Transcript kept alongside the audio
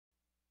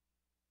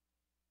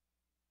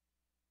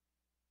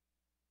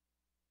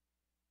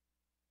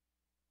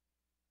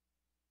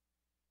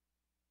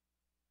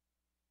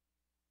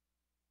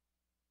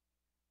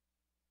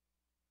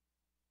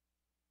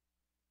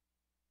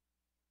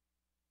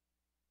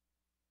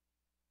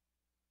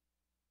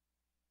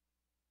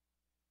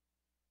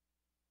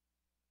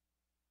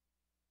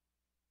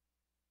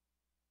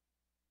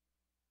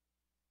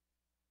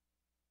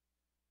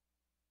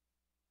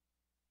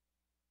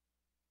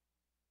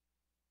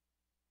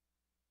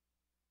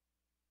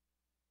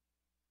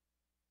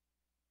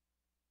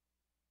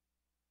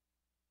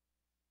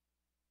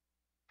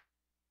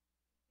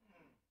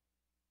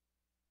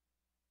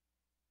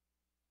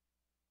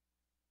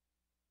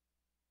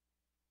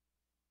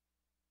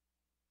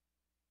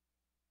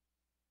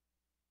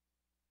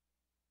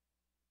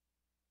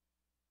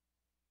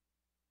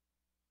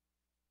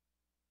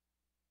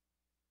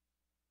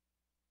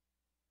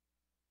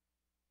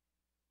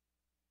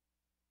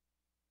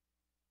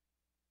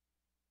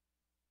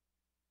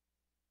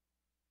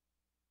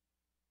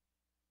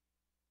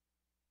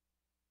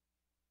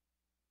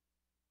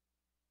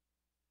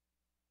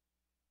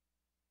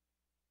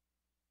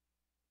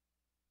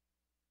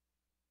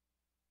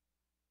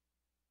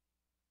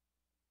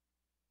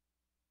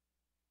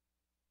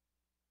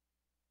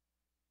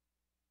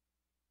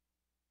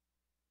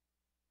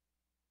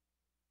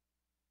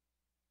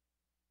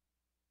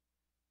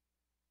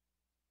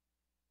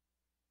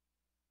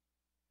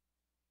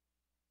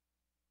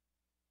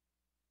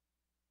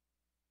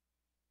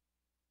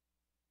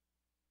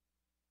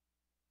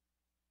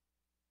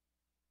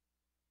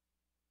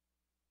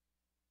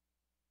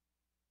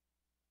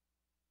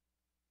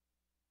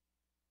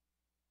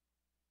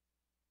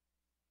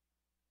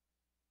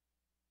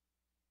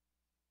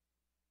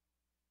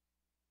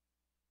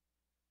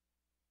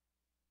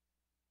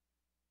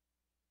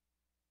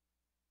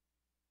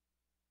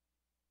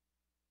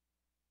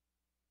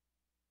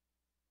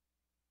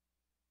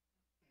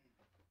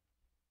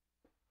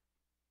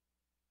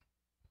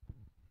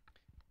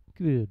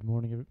Good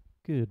morning.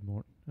 Good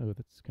morning. Oh,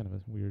 that's kind of a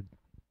weird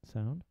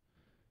sound.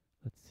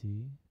 Let's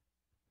see.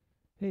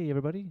 Hey,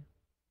 everybody.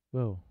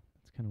 Whoa,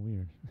 that's kind of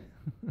weird.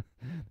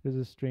 There's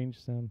a strange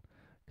sound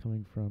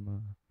coming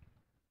from.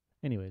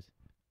 Anyways,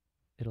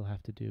 it'll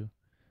have to do.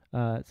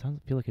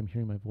 Feel like I'm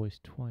hearing my voice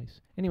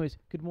twice. Anyways,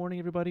 good morning,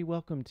 everybody.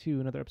 Welcome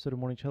to another episode of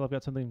Morning Cello. I've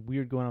got something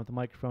weird going on with the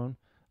microphone,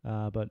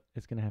 but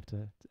it's gonna have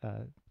to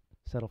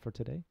settle for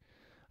today.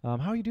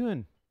 How are you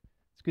doing?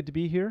 It's good to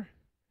be here.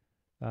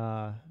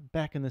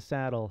 Back in the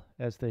saddle,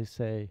 as they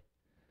say.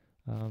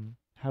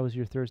 How is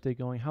your Thursday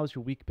going? How's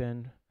your week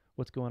been?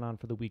 What's going on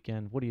for the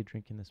weekend? What are you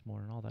drinking this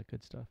morning? All that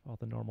good stuff. All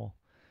the normal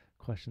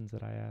questions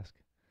that I ask.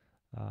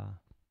 Got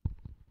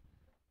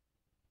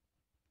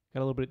a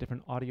little bit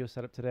different audio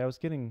setup today. I was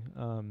getting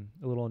a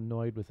little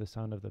annoyed with the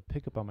sound of the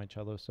pickup on my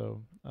cello.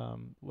 So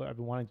what I've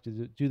been wanting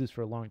to do this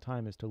for a long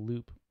time is to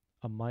loop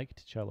a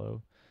mic'd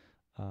cello.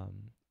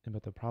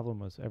 But the problem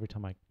was every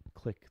time I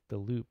click the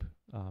loop,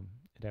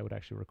 I would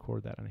actually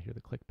record that and I hear the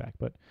click back.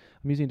 But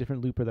I'm using a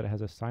different looper that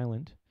has a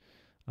silent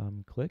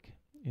click,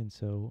 and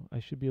so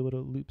I should be able to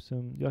loop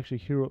some. You'll actually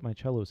hear what my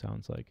cello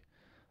sounds like.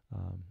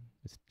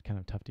 It's kind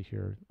of tough to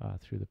hear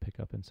through the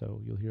pickup, and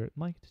so you'll hear it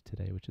mic'd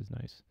today, which is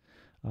nice.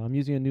 I'm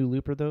using a new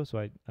looper though,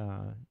 so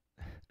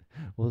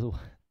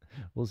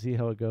we'll see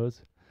how it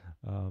goes.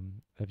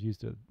 I've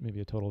used it maybe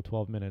a total of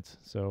 12 minutes,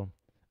 so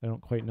I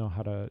don't quite know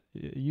how to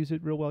use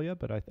it real well yet,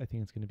 but I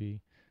think it's going to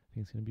be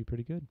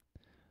pretty good.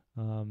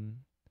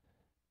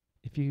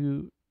 If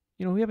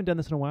we haven't done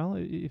this in a while.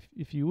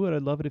 If you would,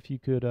 I'd love it if you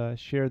could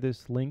share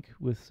this link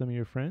with some of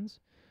your friends.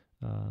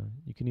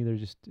 You can either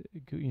just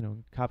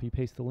copy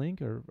paste the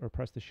link or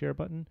press the share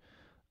button,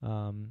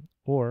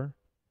 or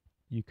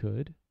you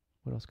could.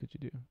 What else could you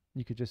do?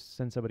 You could just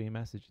send somebody a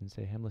message and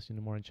say, "Hey, I'm listening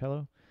to Morning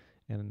Cello,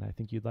 and I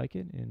think you'd like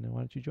it, and why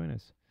don't you join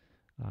us?"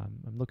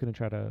 I'm looking to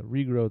try to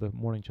regrow the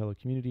Morning Cello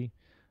community.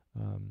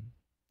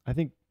 I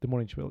think the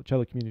Morning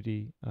Cello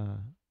community,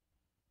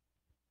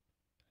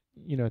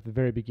 at the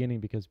very beginning,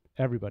 because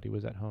everybody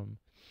was at home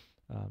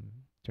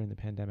during the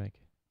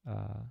pandemic,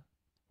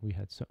 we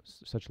had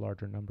such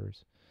larger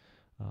numbers.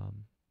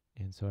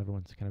 And so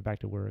everyone's kind of back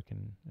to work,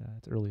 and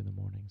it's early in the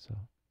morning. So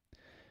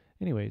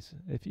anyways,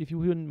 if you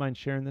wouldn't mind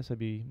sharing this, I'd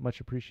be much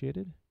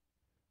appreciated.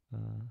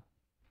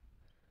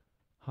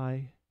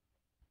 Hi,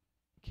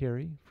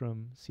 Carrie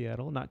from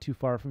Seattle, not too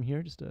far from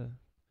here, just a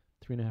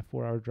 3.5,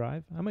 4-hour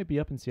drive. I might be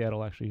up in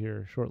Seattle actually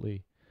here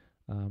shortly.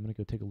 I'm going to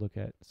go take a look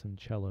at some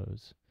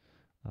cellos.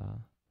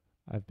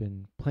 I've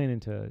been planning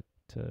to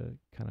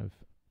kind of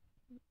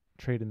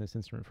trade in this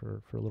instrument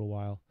for a little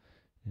while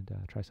and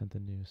try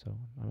something new. So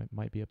I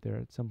might be up there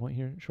at some point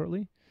here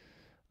shortly.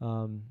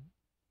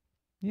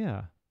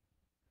 Yeah.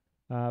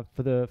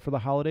 For the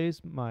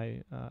holidays,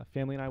 my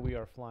family and we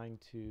are flying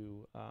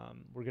to.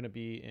 We're going to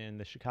be in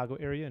the Chicago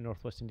area in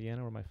Northwest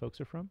Indiana, where my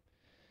folks are from,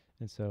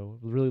 and so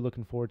we're really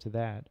looking forward to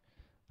that.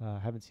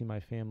 Haven't seen my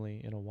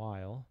family in a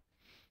while.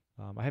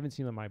 I haven't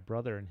seen my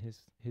brother and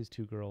his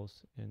two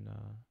girls in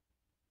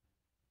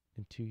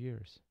 2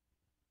 years.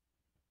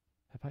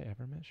 Have I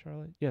ever met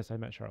Charlotte? Yes, I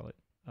met Charlotte.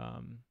 I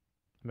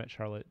met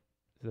Charlotte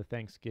the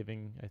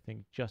Thanksgiving, I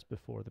think, just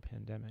before the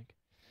pandemic.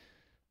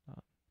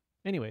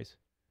 Anyways,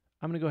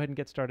 I'm going to go ahead and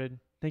get started.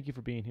 Thank you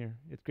for being here.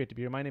 It's great to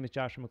be here. My name is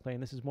Joshua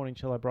McClain. This is Morning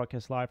Cello. I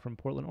broadcast live from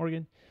Portland,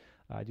 Oregon.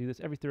 I do this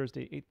every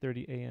Thursday,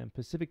 8:30 a.m.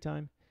 Pacific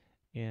time.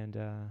 And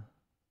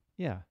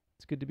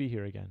it's good to be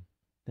here again.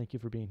 Thank you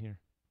for being here.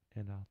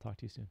 And I'll talk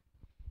to you soon.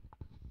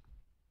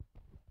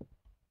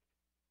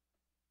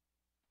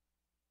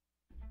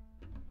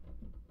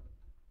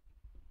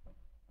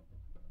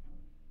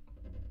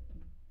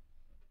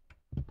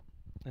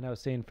 And I was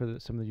saying for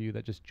some of you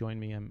that just joined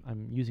me,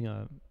 I'm using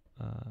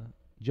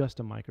just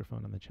a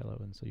microphone on the cello,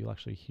 and so you'll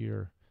actually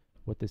hear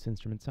what this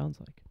instrument sounds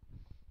like.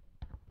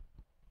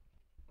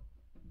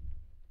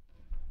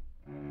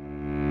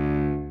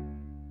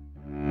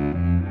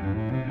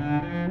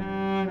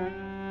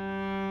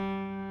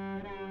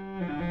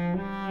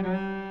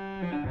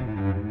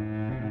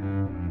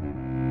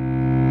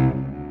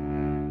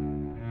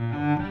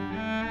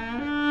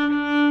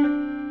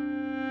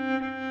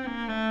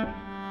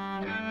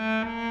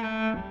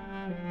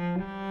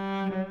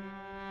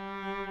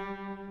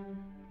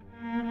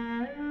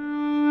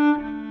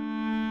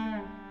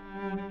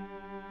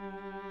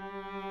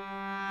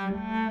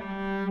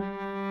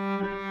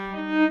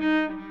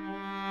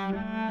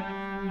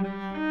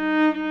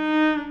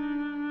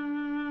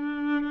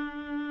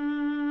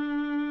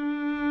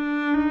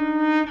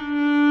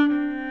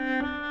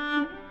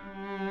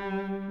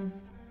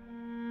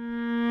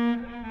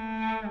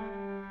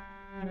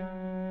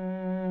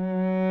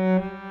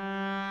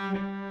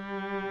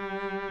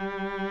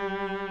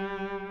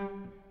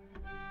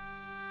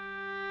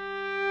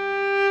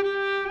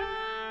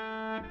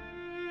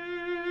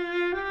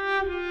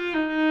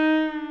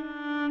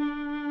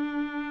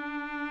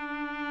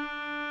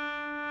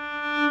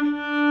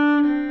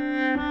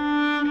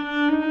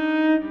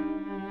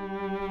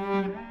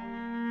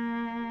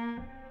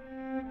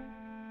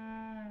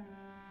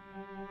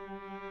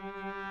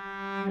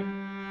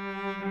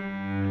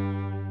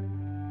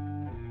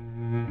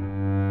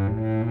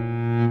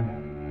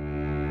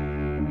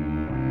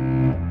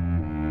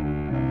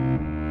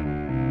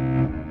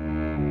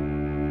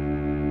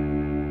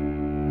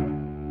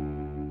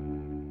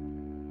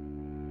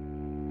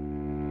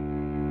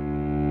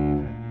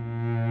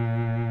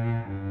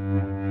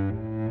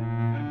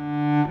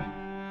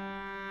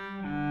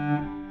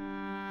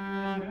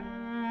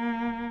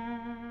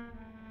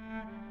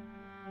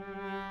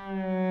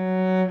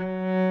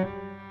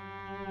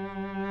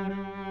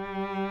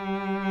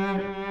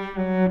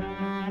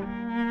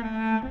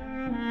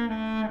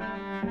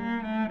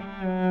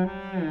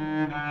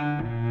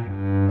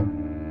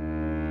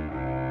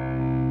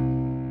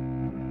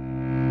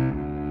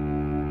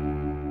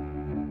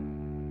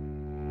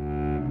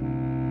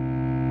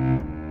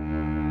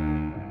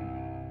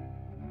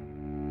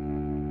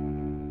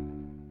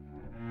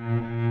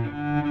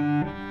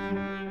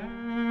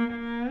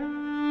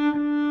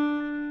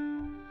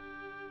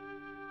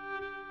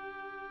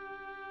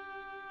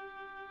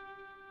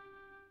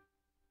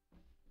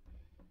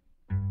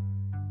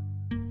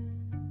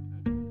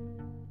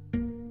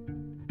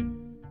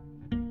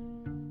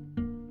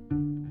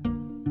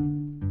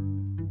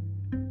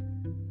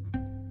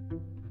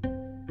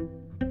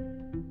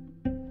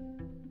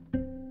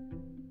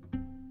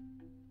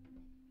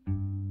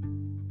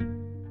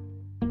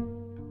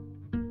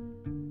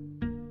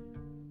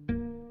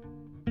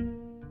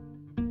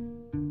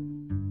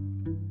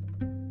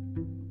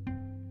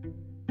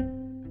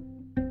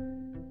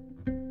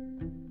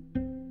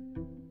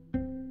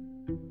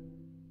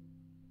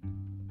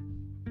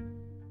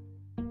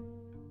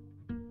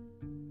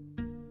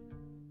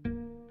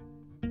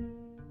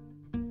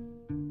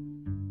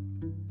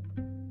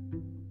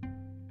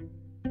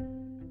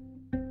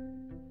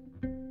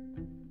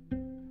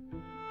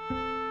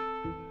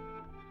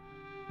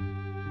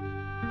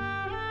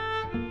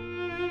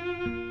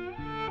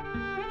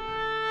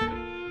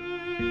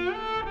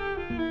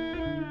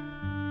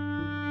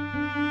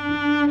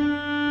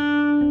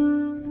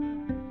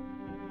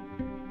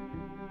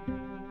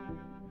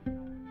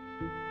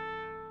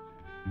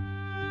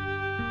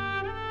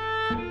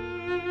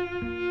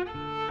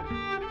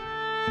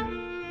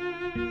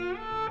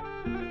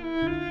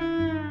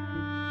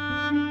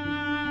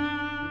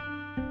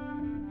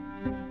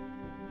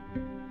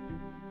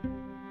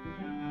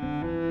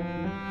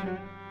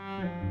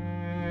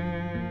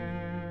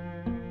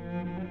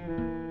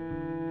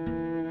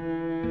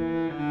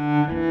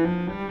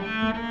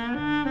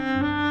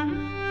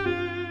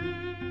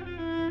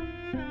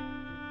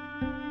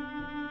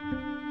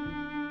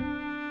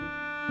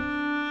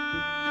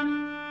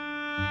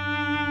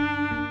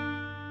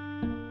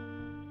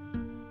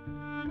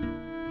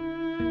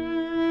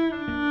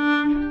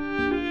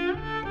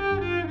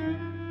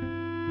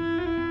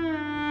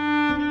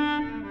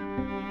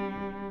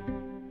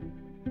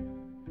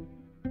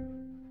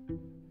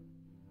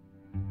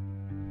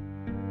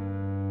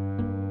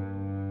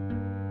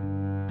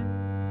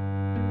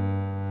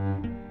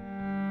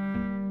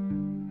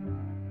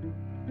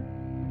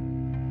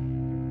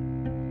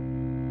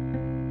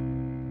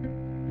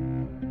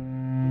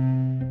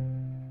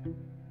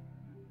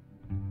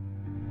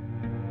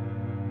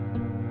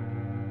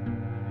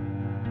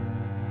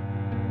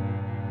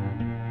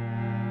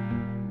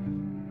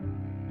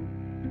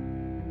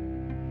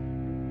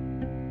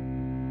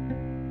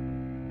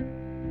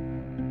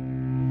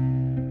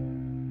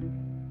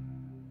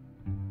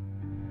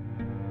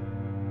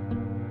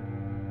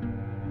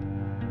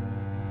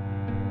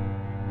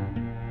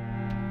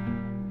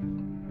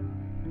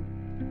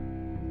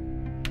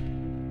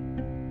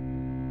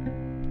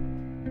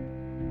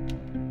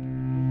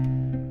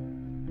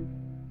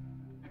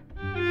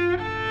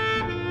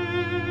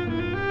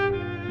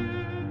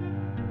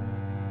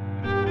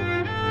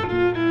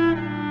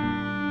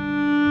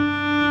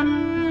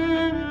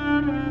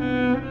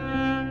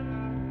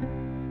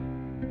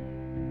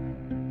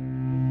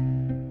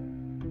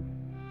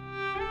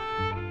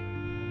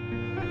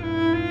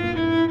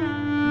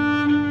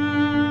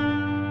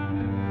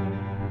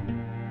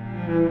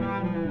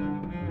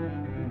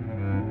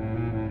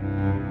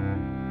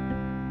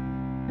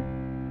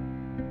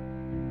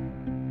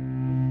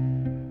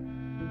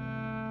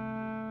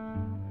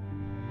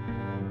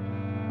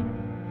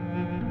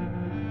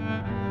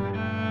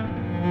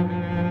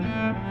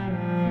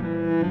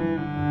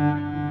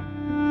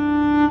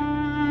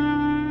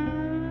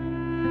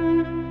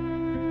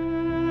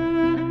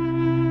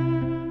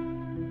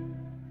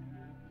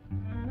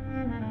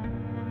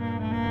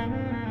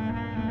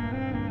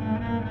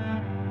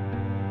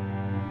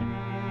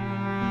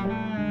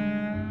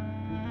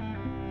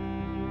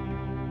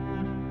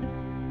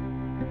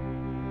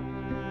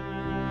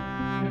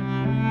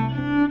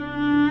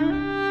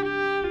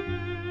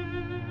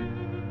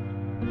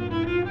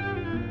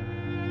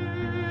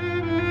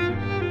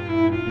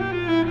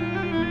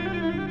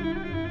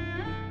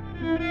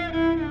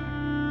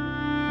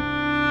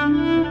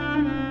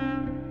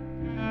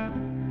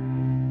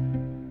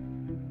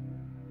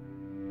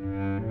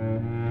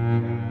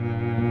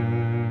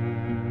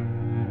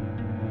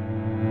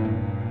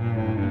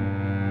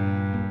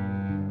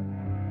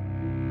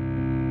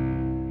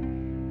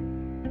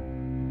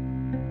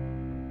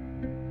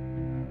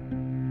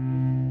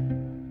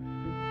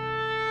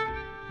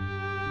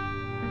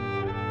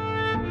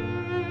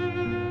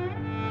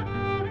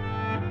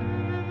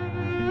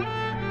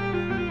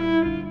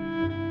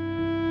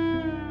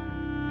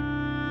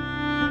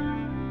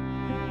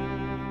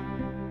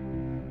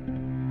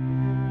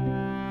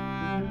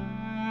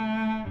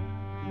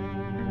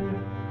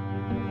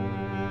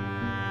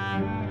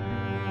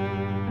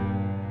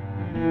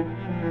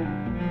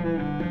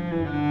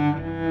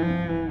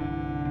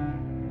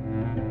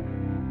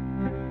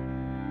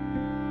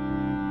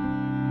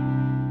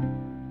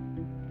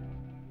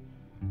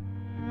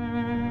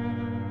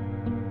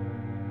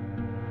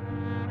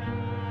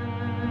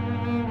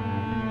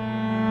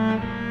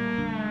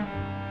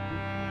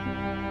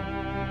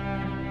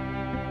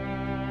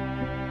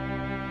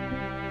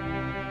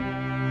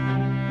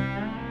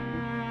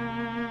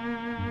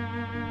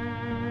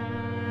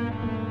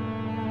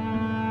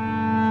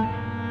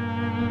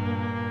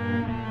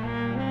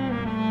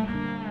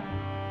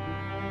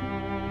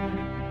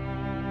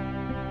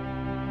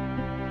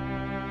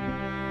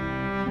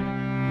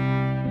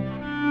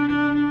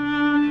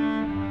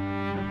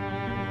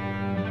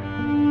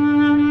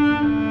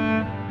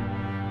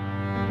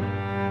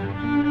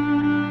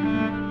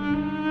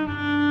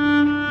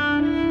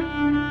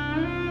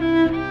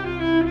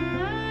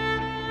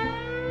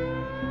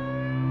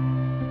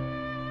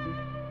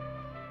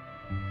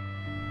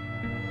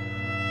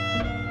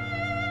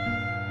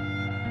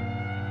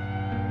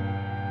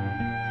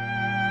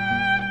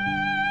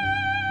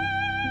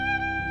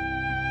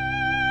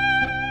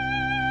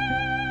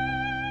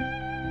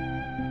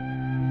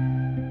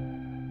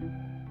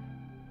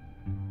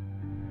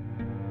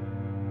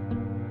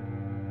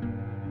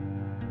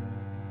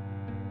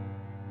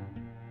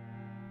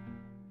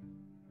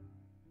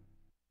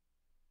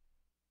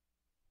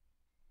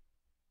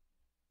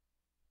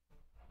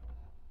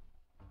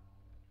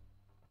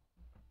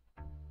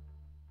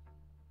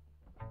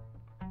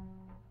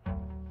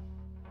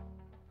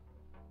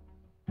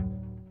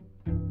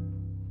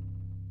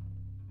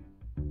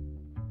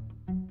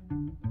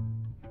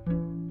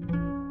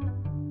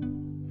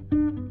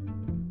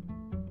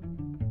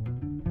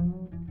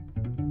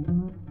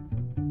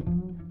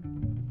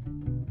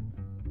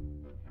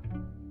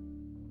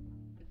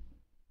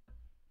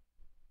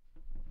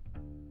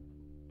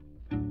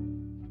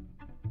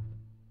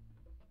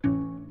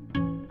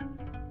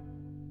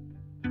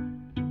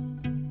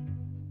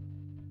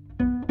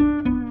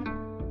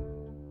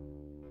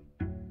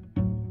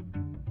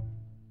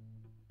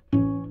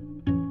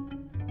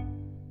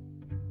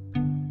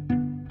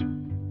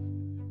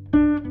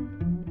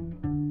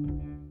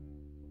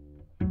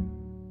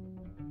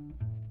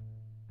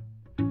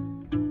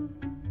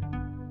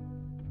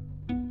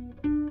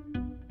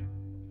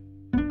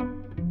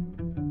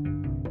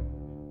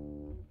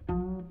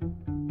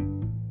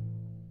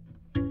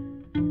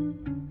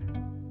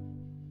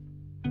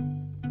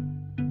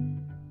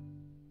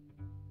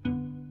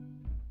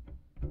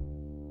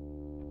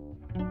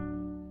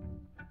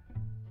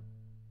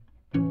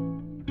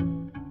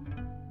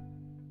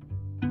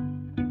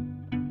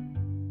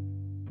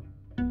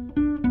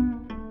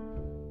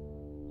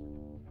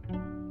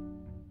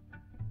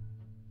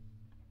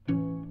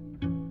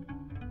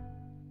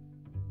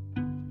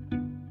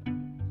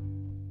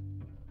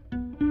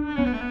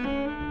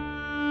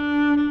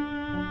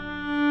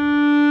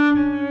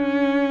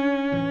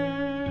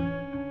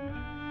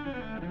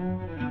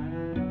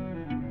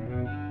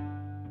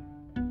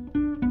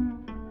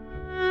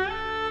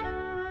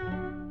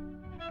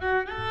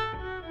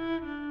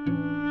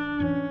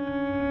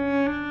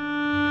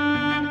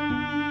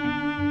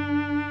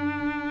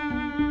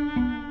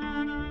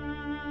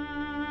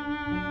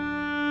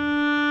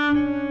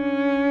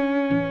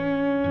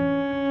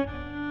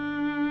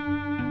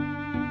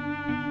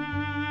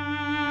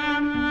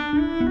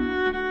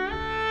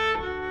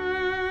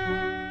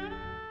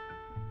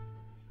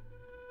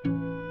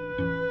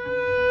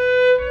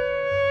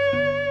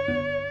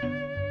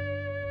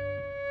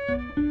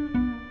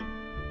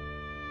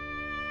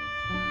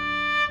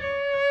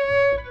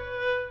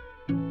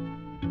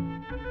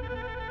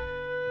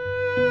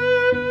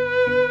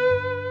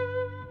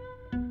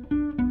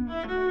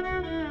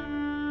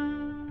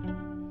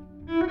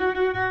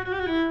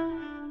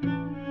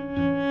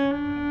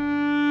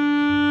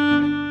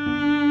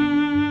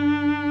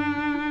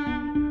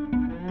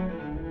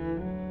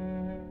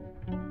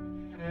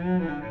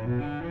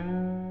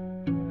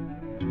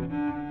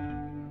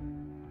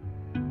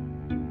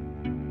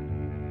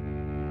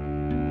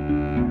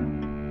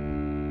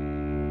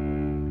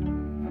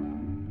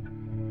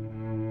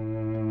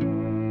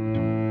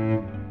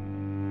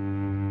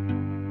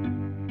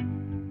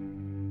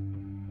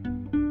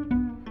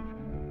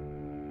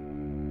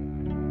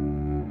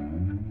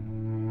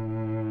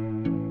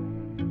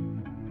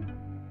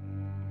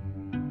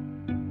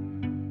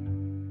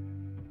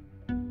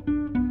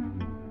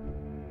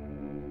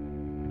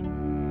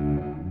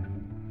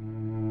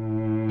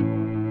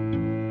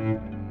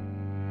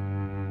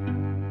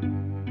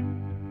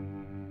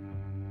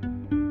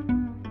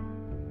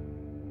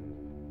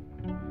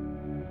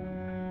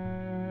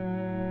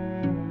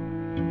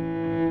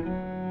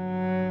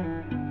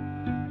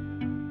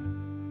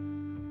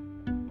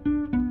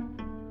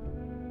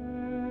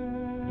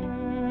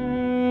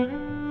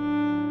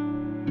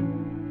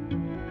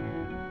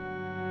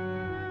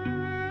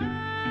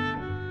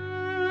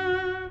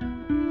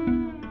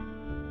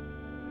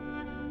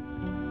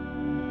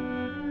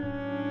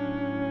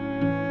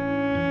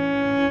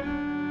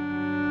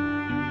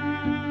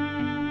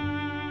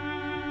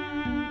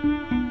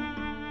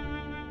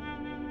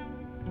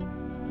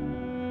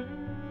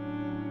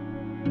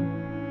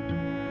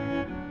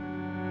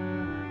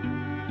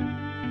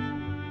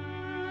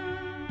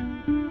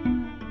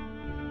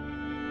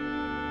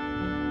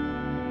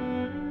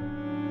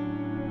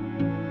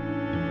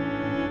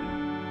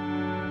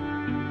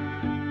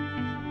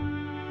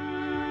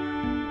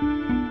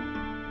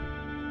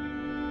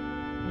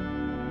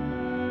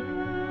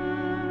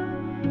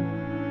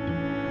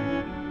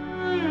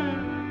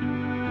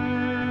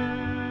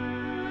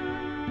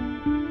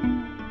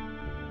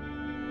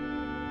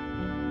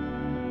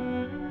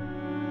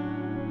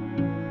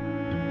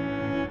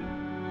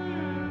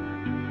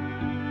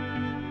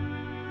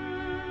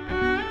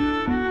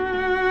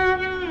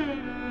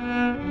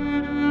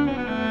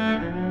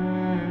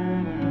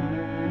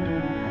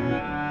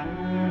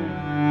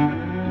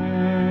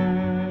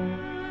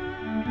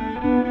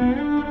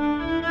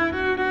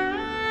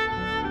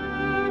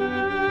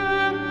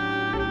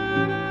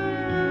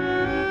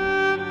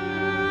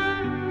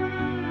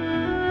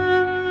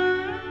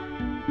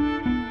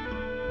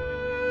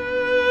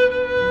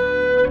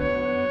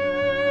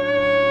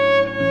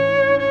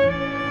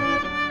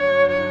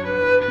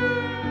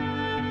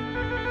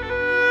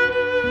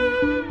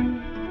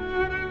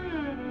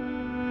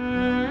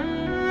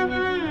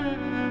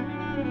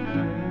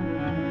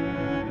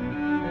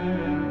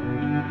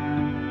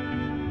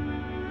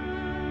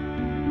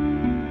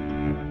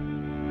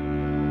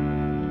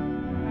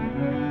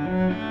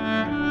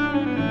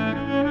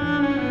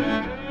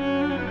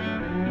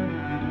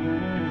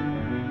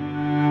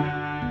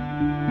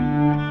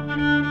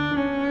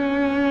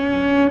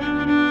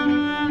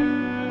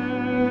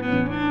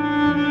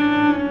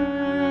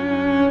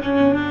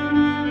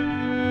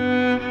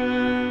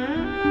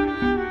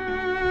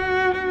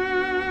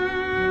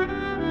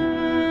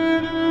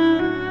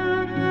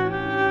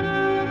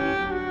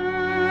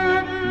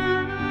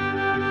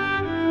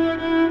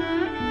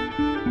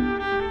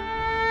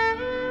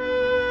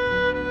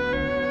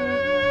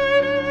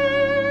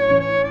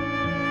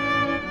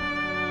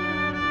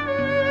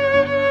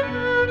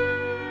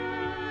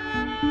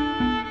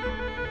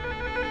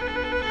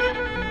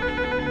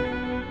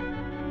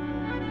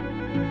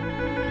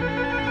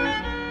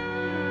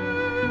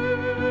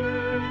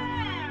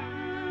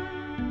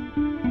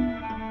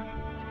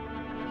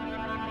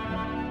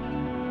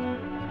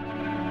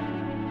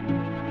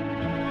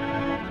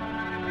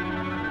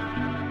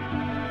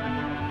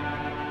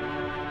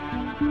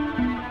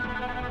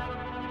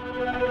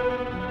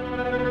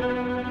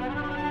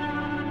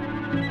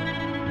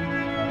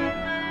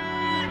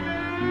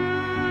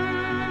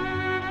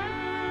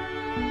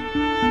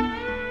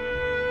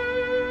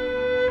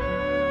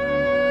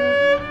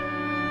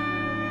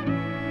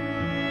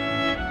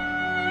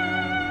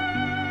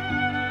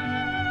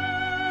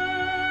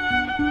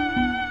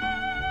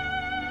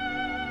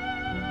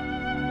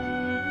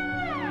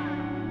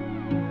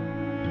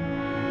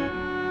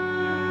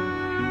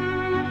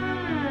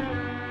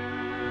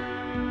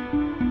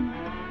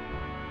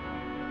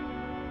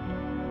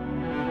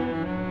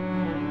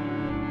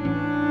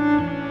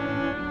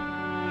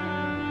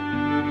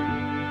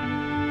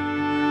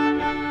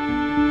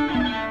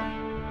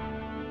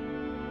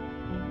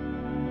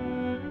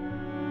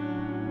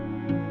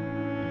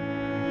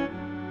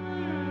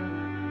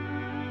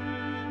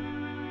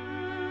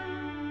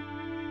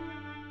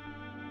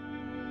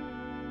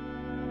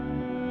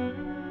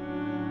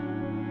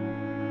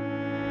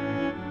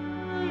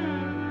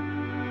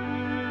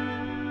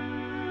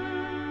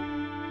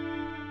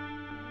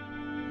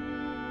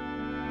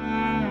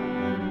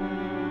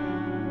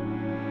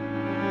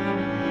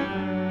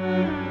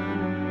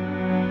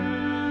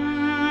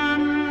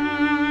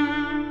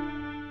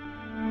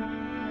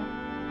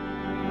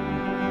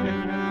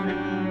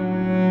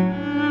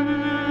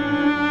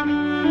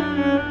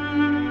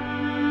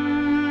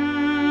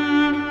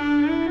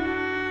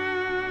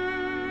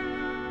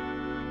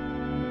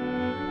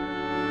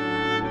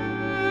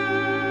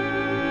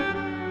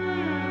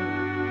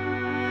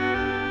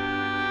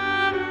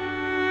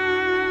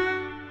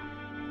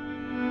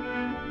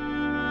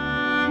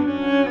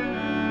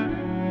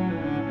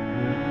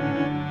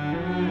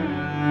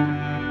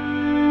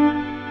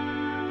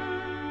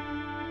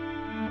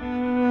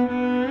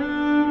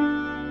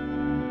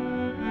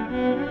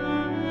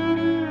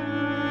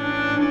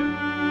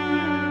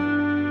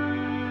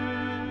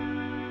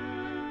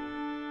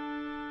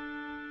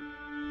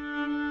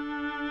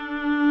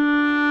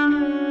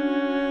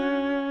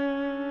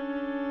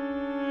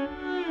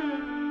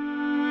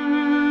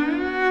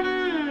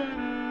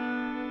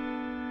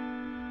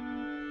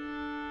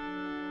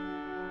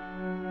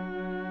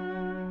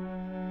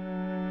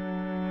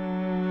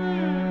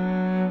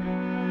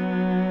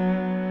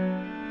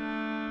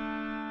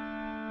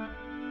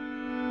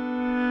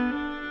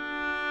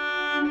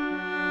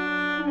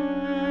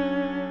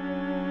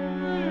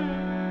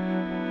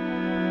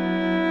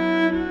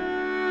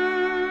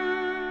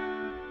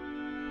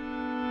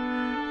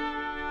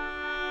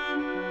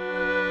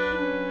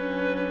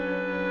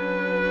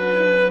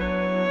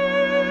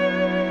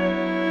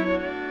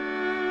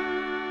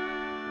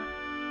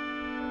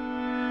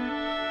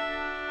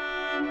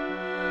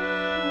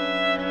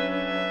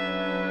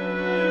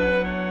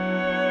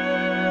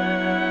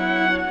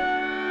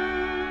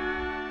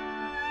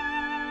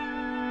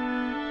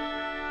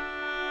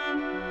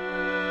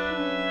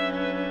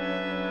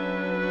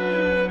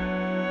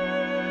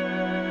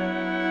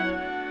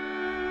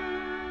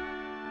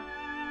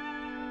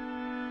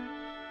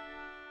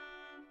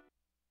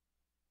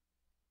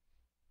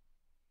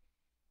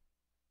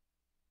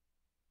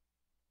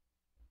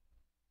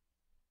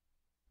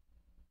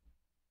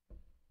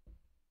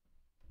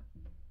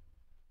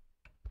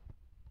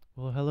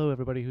 Well, hello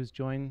everybody who's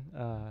joined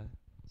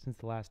since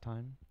the last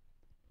time.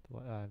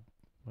 What am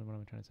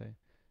I trying to say?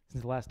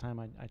 Since the last time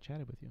I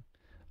chatted with you.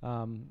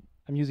 I'm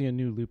using a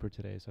new looper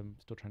today, so I'm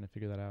still trying to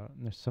figure that out.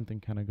 And there's something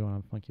kind of going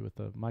on funky with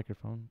the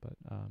microphone, but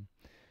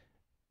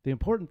the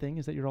important thing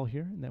is that you're all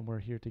here and that we're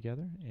here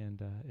together,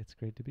 and it's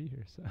great to be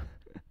here. So,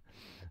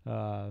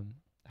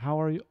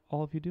 how are you,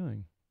 all of you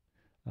doing?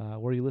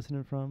 Where are you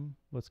listening from?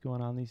 What's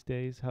going on these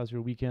days? How's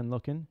your weekend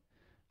looking?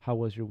 How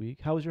was your week?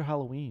 How was your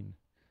Halloween?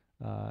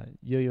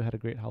 Yo-Yo had a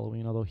great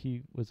Halloween, although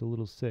he was a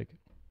little sick.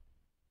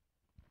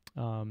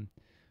 Um,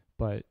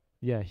 but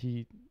yeah,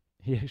 he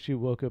actually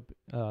woke up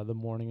the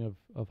morning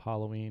of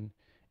Halloween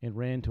and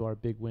ran to our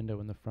big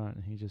window in the front,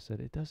 and he just said,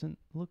 "It doesn't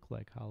look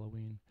like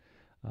Halloween."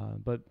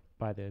 But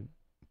by the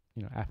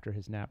after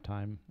his nap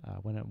time,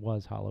 when it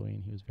was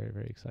Halloween, he was very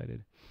very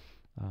excited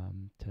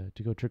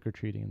to go trick or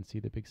treating and see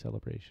the big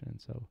celebration.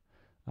 And so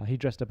he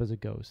dressed up as a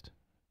ghost,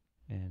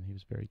 and he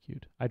was very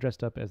cute. I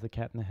dressed up as the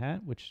Cat in the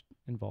Hat, which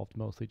involved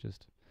mostly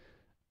just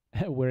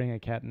wearing a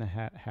Cat in the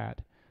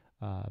Hat.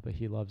 But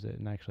he loves it,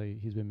 and actually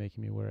he's been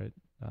making me wear it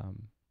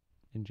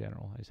in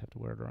general. I just have to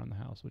wear it around the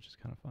house, which is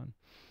kind of fun.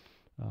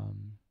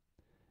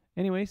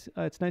 Anyways,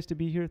 it's nice to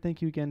be here.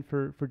 Thank you again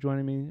for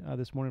joining me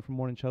this morning from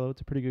Morning Cello.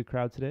 It's a pretty good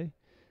crowd today.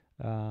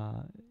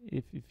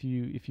 If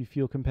you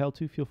feel compelled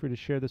to, feel free to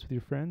share this with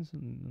your friends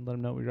and let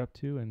them know what you're up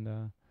to, and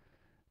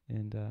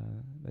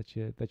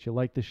that you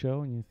like the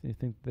show and you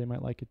think they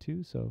might like it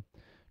too. So,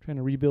 trying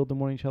to rebuild the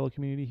Morning Cello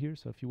community here.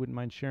 So if you wouldn't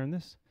mind sharing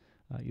this,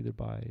 either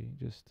by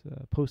just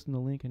posting the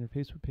link on your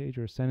Facebook page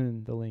or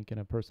sending the link in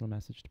a personal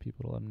message to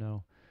people to let them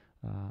know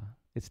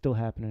it's still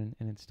happening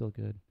and it's still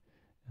good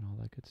and all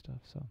that good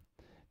stuff. So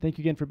thank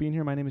you again for being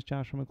here. My name is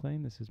Joshua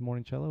McClain. This is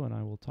Morning Cello, and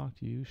I will talk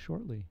to you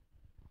shortly.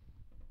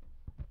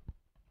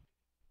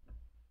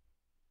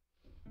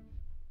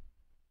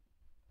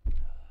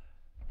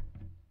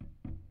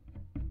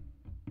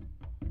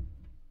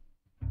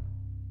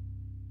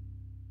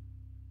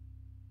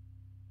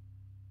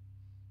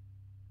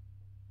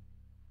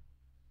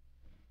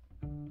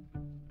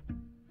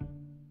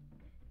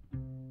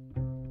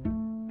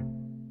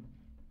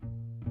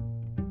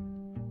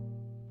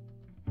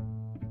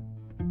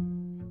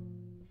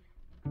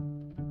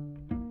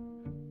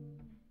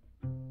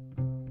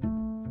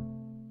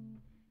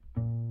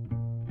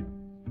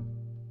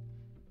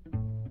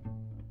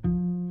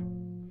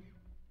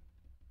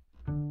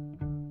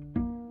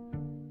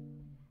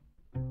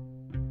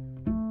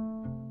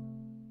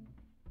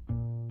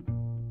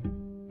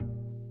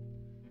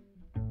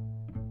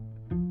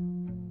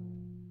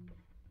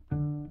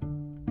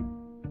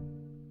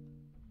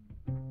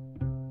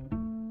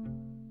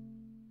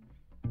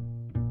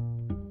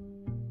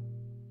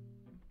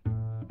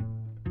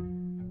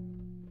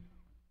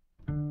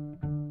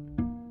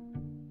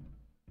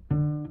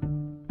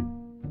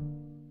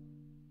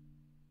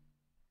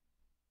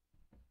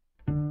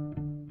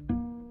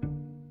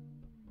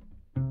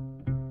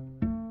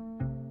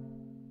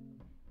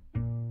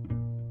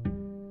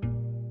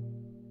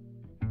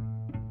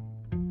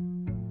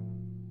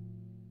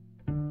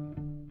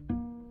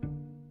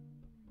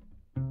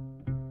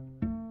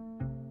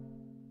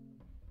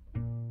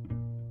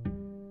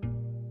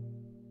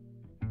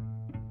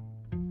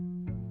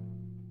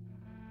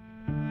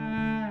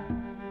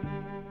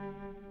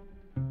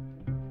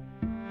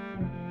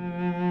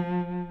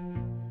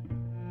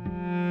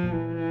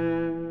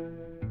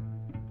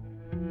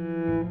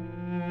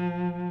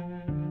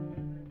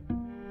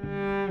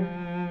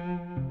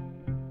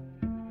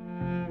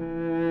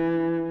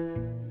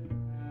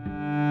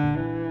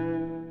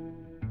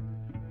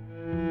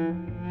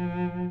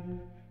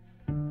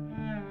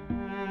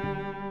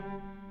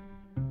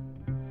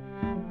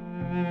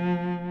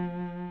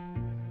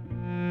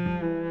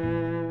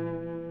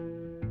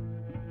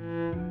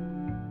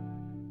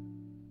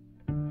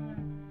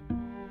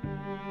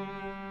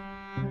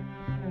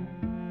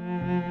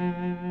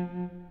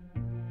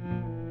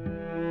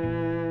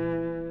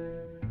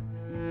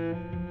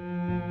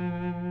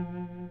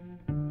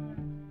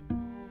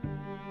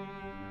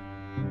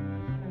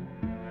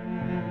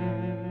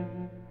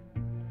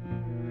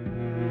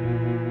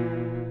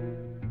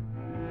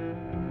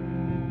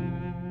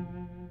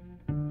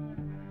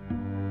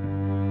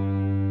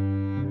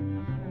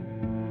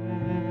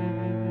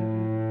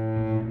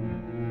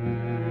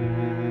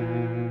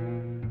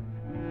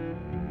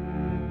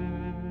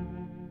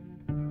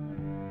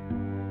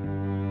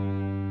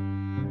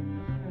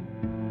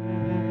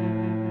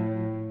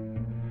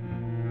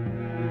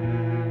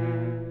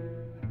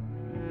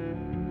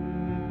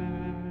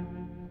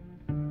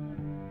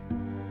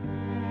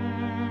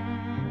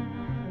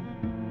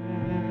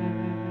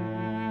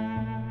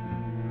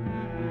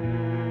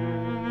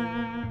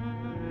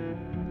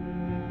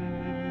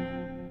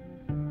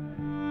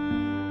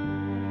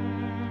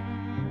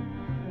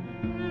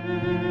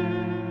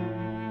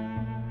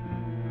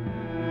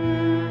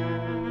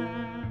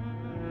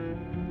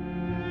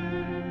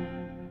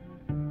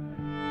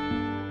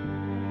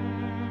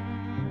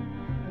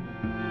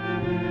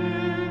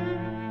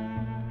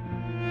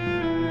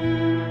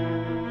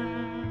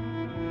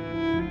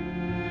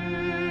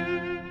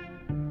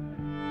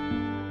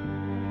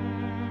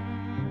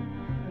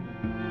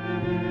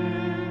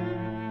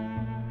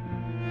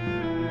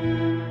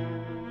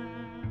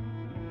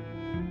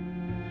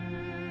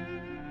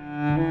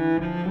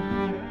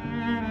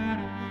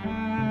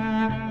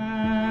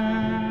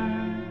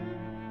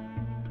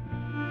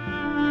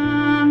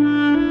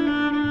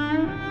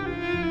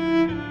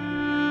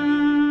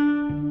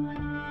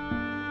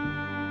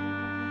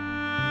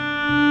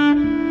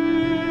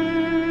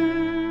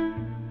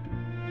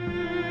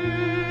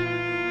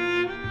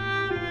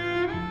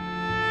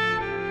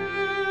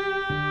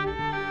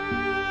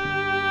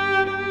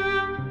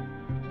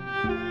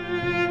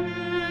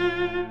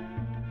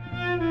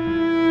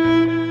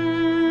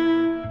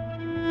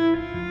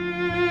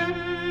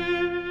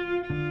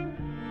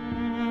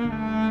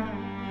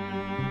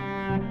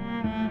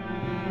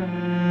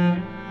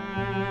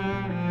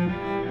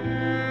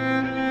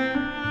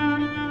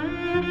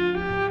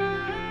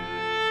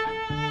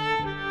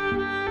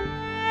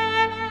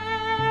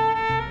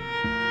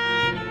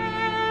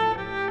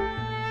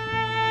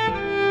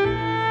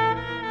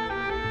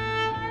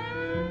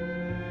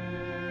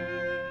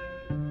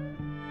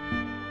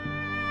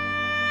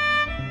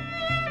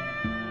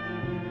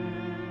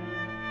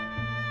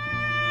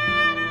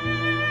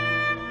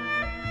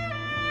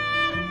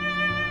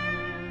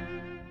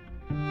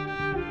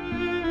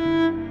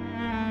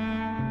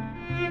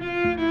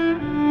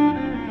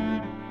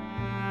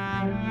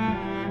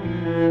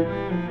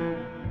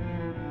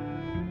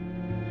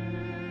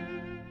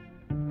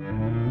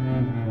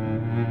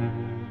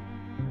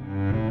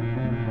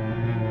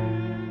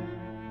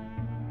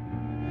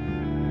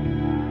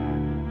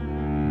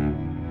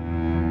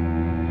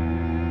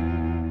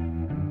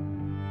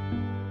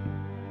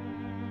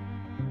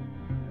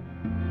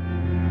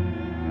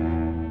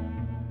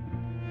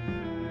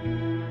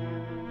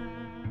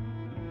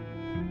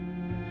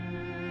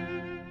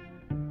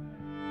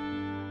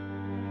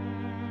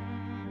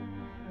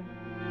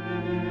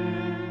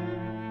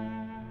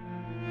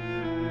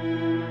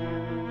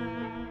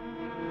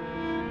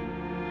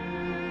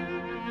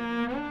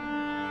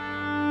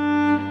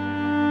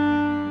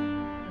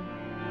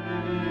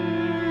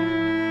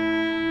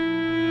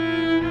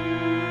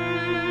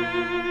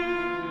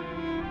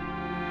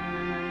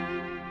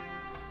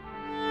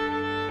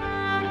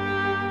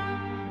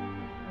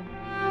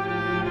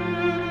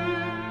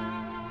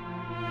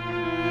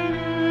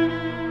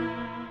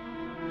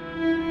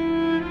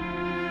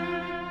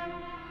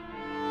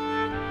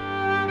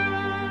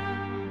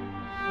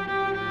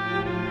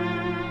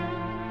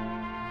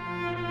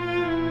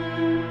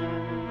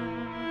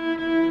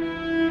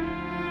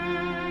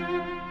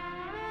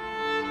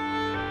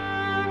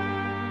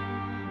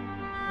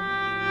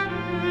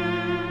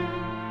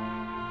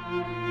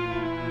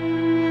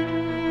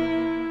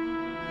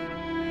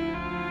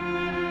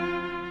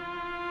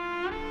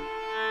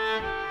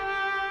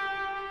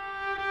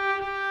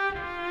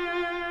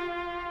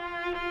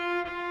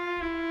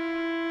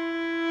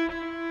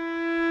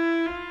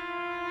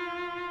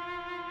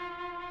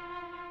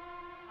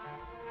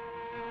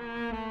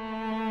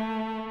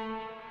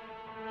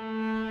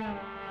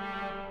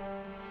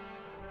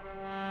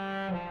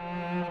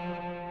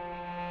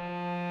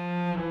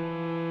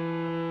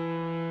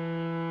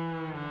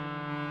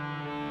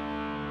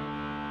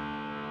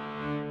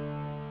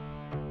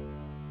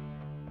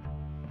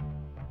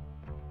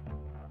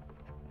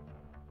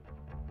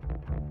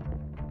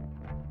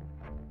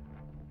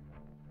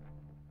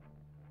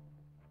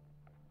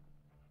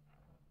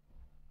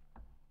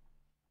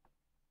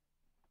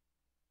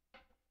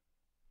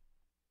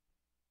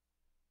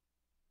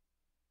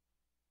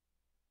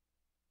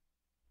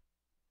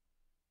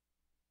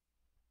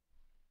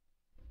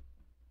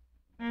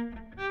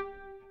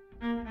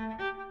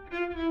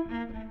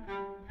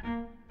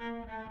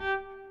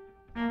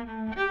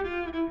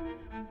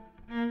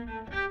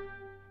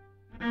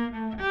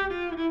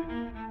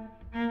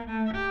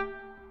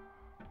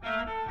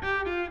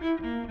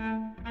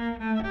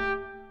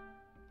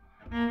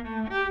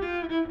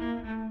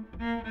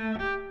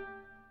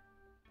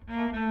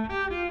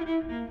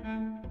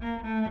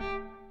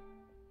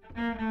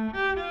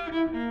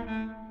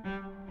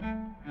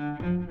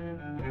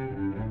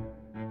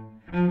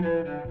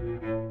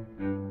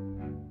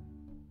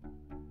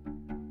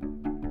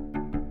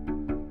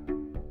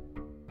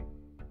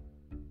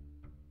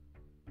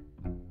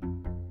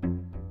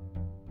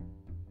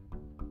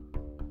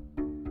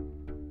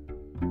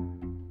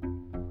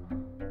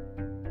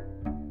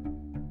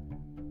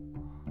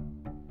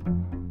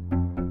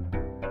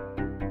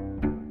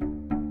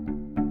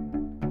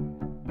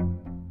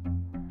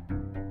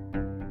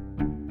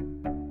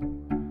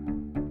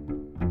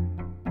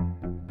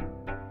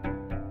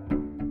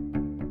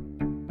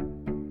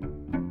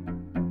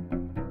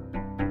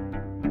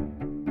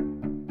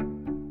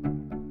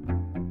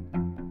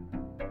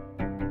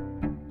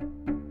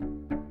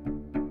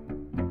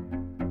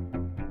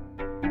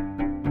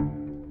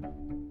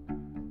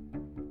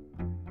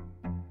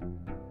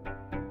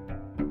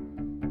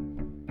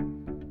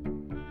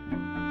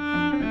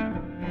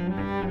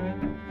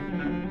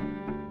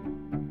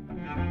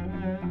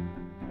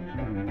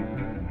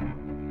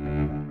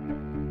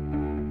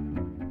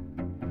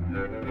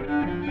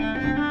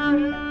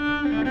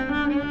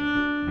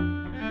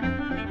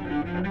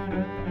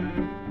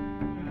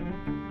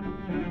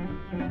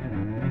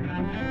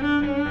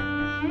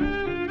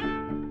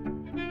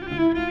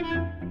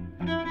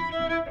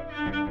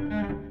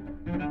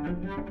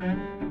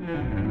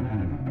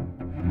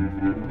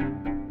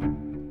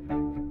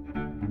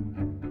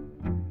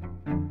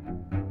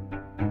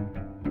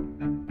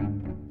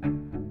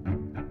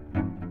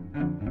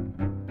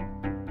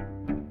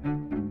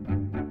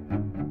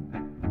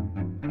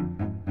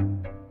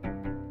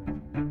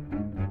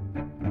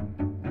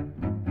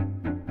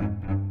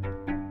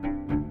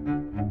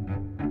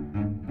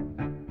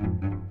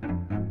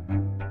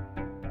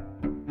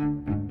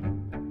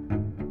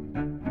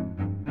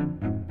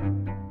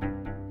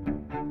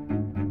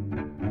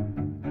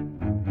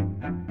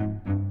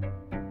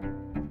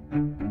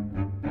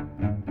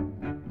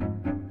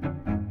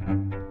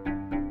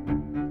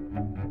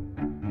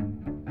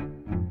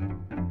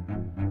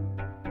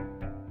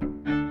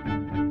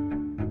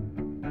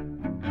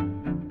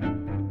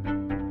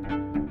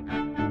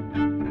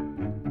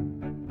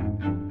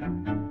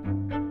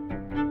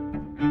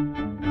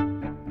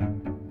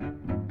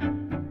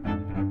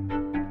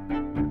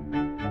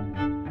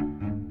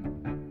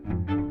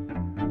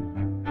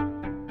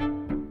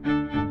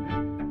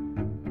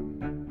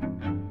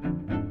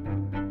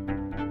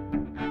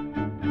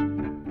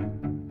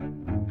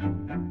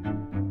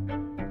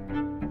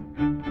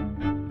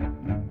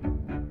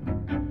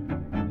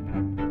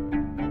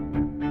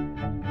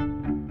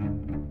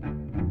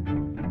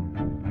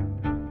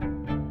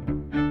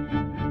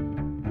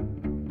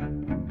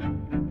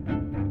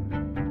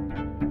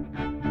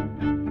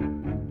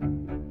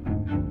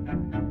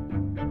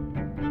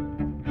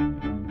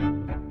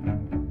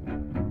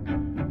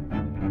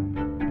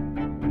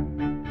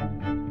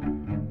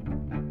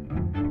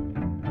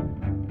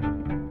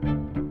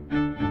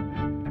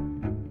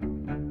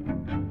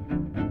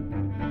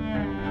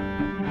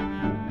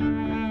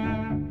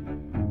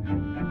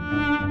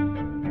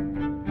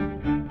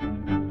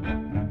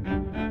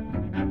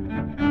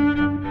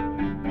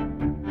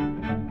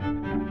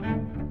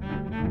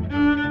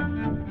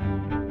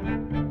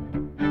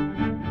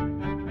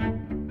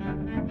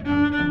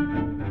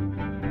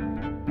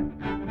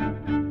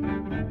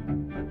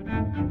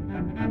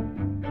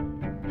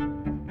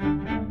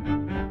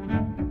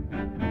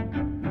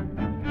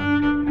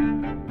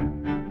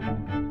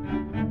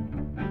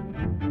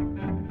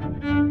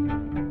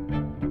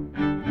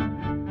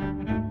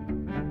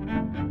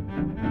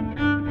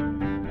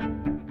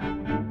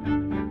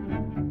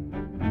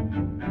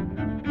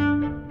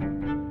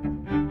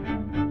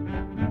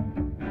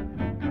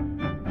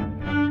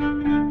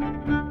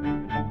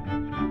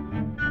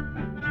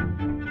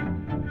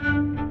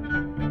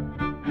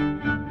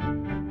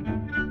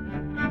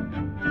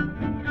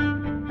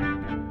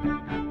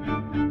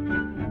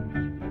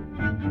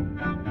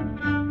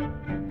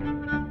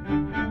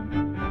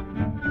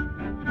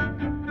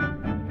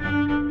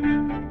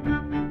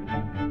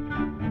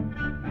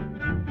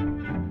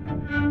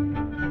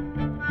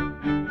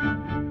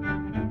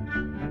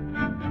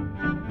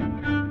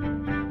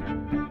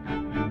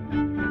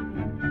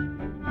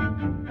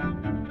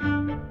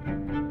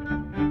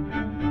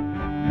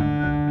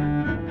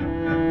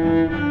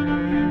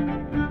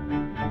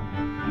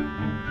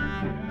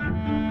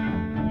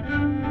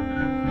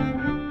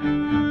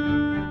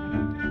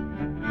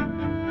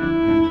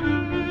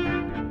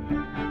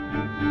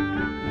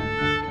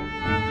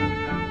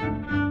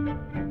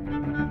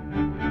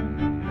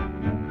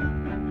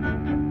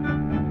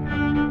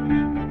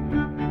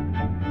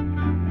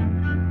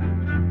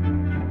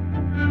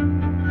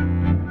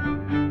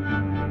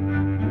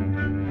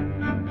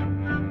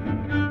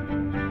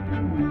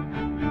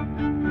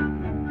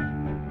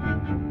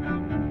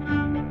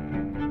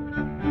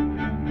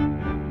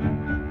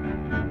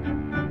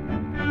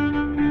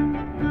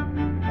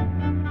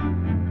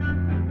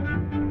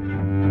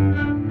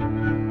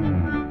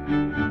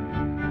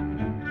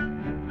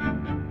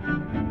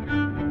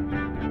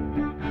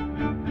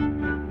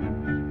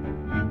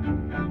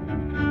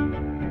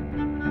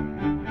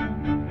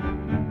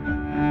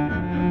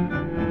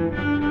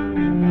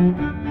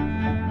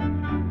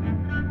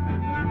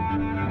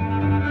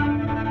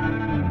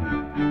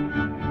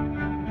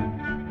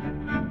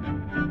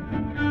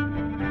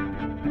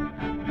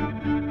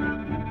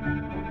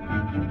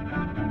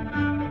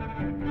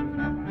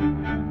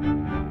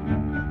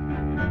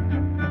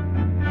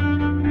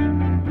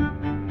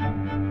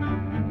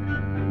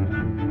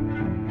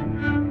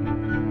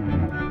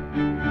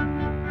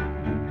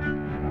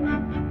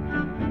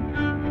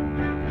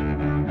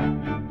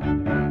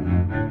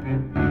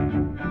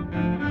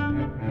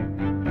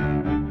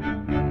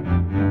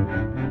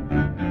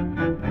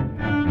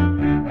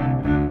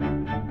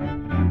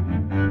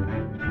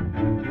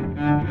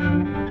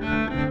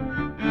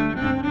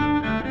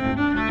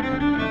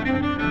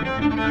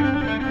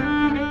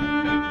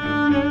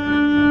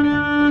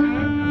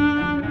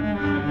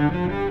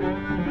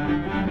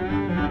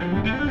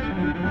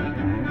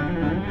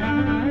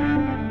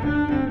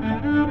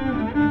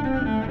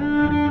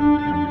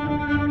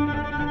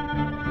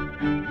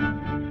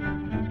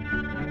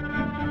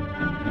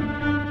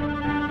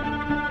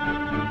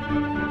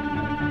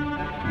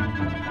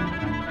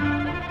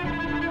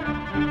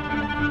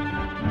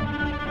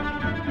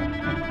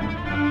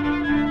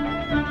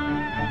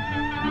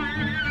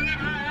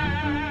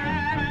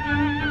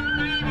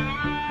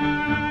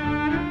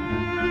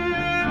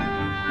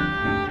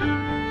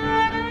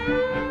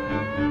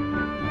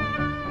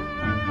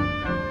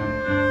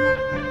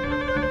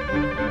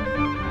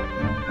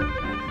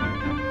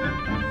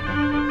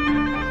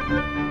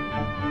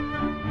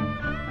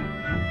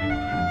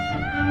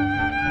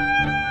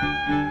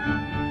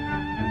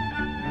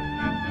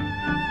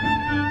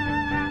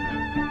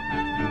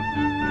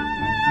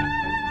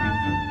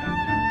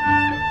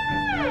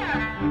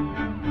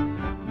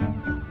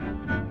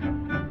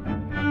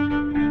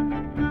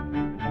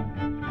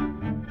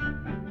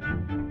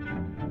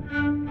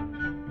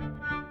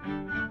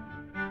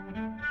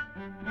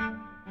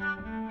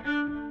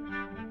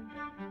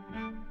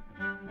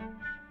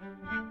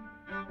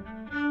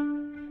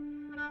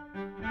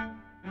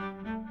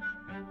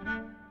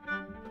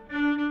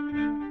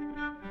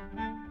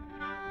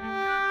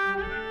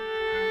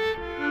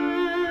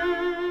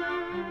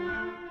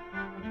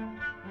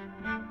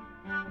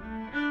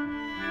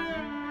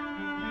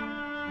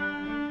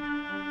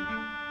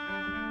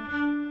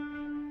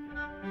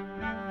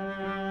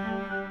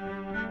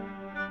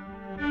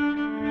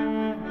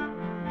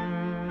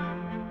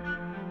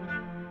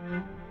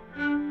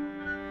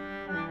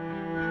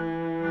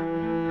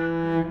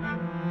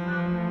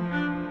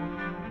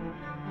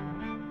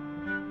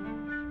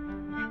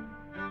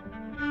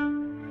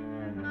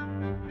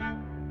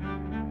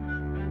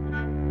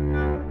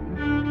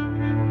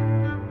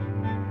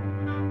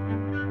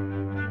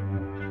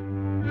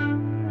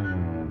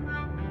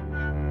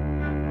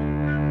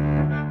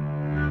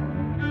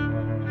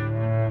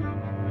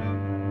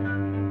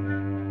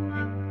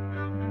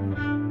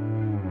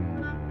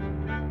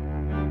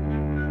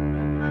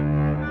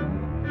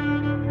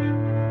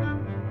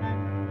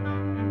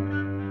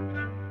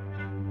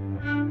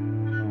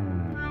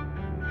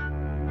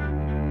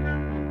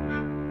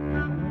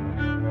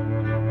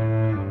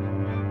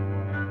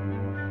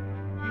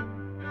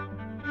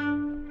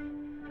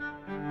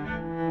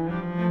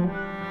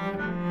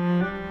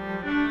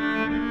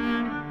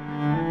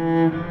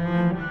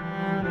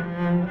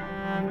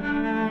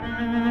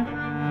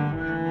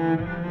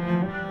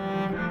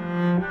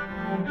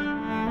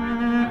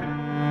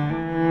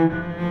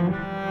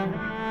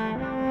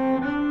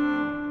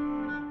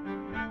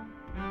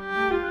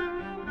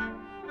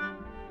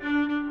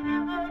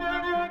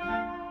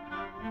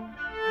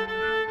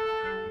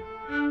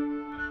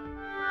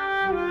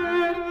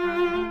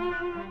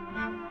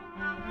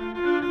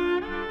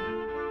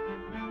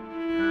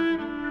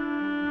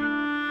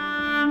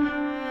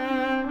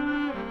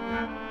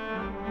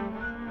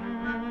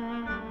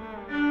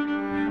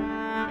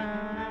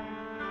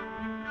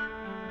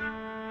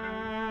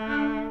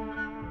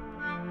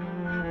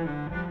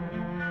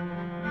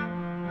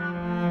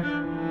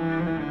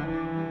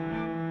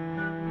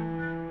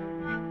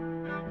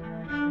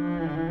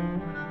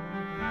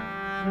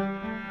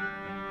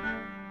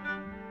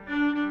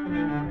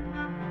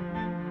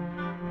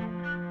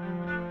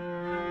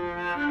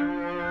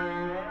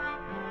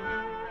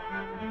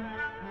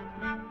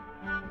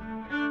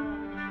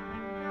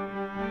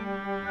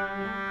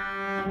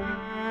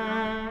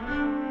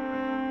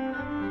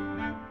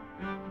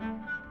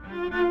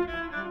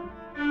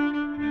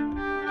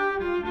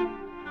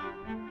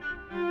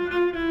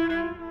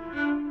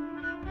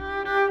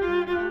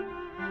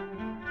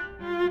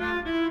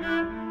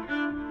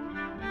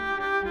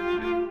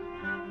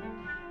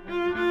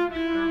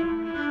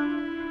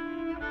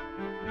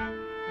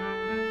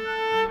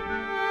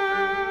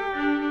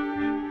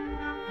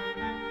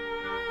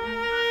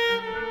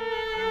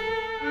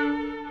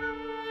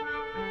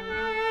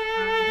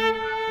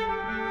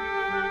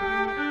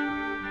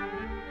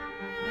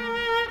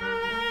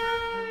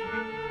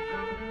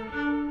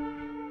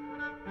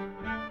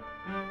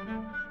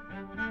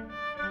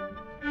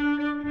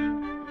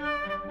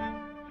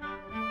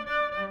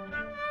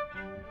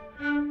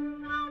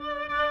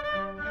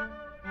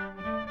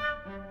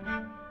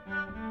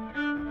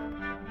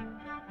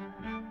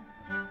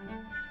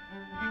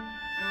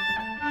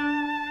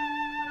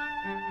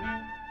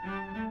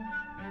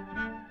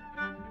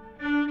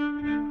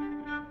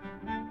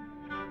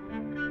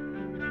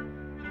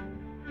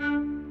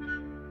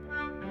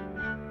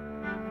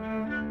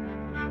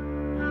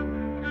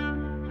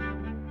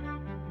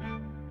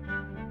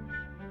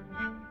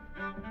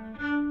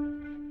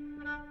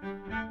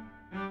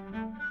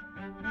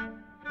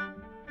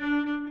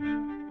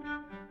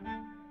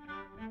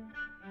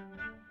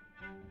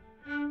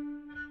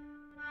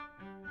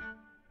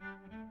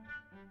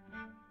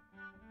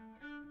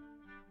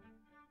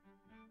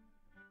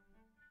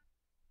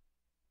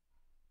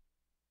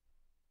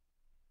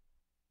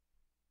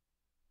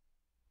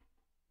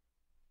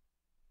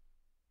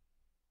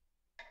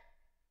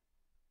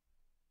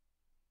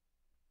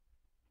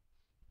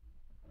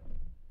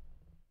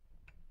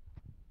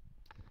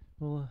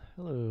 Well,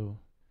 hello.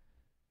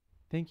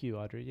 Thank you,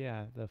 Audrey.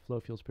 Yeah, the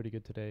flow feels pretty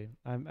good today.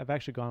 I've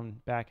actually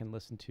gone back and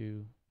listened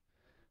to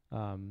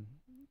um,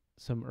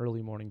 some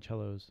early morning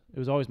cellos. It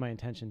was always my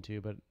intention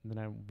to, but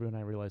then when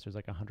I realized there's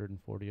like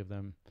 140 of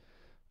them,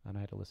 and I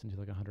had to listen to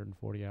like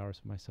 140 hours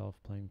of myself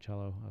playing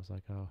cello, I was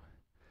like, oh.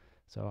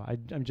 So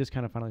I'm just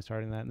kind of finally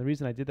starting that. And the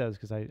reason I did that is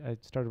because I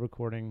started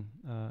recording.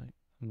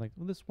 I'm like,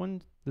 well, this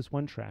one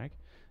track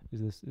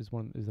is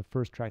the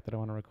first track that I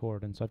want to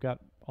record, and so I've got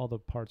all the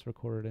parts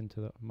recorded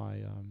into my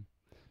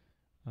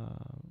uh,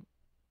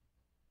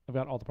 I've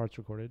got all the parts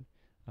recorded.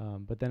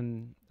 But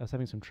then I was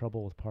having some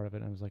trouble with part of it,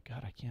 and I was like,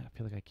 God, I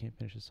feel like I can't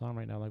finish this song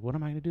right now. Like, what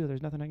am I going to do?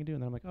 There's nothing I can do.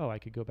 And then I'm like, oh, I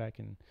could go back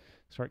and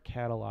start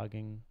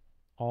cataloging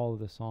all of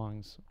the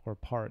songs or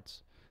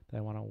parts that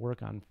I want to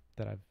work on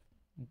that I've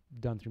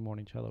done through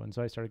morning cello. And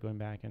so I started going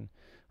back, and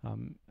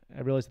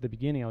I realized at the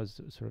beginning I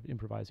was sort of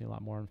improvising a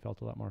lot more and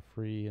felt a lot more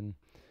free. And,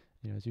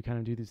 as you kind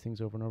of do these things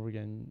over and over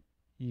again,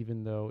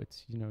 even though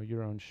it's,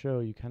 your own show,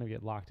 you kind of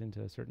get locked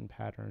into certain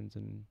patterns,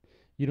 and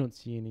you don't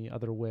see any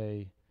other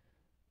way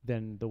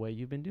than the way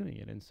you've been doing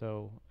it. And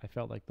so I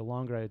felt like the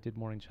longer I did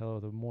morning cello,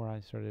 the more I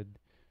started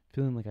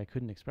feeling like I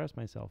couldn't express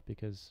myself,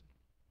 because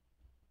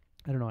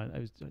I don't know,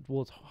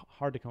 it's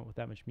hard to come up with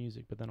that much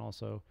music, but then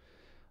also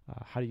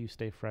how do you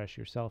stay fresh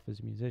yourself as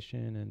a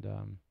musician?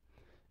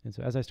 And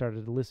so as I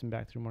started to listen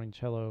back through morning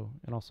cello,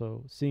 and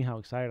also seeing how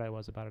excited I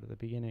was about it at the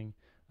beginning,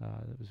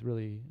 it was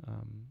really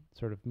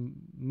sort of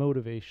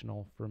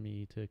motivational for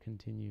me to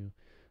continue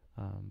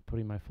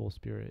putting my full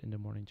spirit into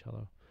morning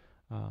cello.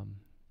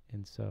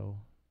 And so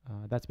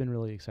that's been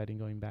really exciting,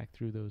 going back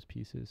through those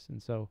pieces. And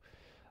so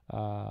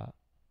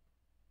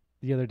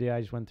the other day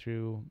I just went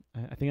through,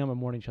 I think I'm a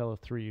morning cello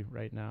 3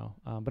 right now,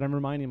 but I'm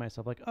reminding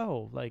myself, like,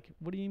 oh, like,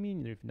 what do you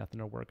mean there's nothing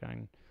to work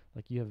on?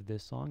 Like, you have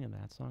this song and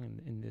that song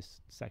in this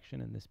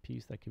section and this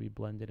piece that could be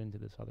blended into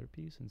this other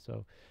piece. And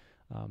so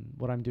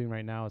what I'm doing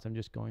right now is I'm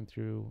just going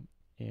through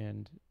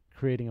and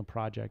creating a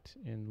project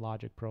in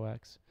Logic Pro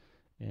X,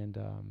 and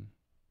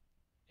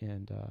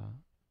and uh,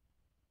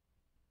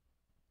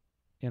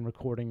 and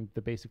recording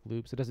the basic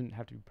loops. It doesn't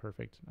have to be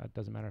perfect. It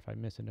doesn't matter if I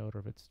miss a note or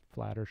if it's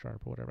flat or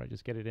sharp or whatever. I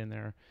just get it in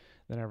there.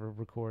 Then I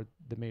record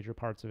the major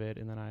parts of it,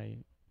 and then I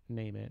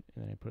name it,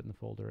 and then I put it in the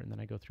folder, and then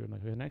I go through and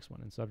like, the next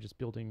one. And so I'm just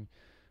building.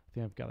 I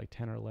think I've got like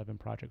 10 or 11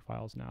 project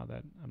files now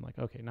that I'm like,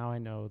 okay, now I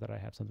know that I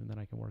have something that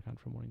I can work on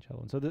for morning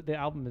cello. And so the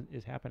album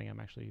is happening. I'm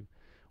actually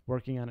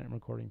working on it and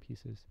recording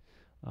pieces.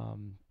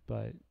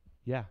 But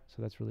yeah,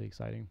 so that's really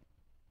exciting.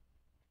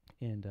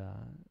 And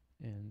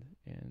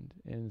and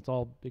it's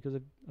all because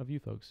of you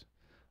folks,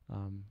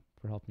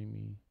 for helping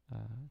me,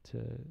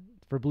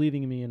 for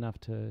believing in me enough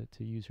to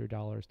use your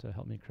dollars to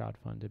help me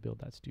crowdfund to build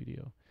that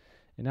studio.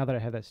 And now that I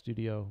have that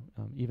studio,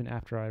 even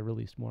after I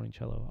released morning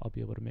cello, I'll be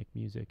able to make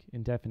music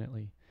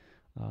indefinitely.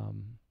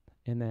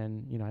 And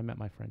then, I met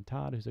my friend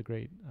Todd, who's a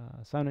great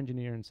sound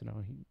engineer, and so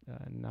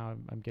now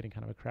I'm getting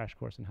kind of a crash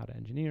course in how to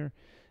engineer,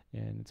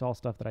 and it's all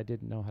stuff that I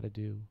didn't know how to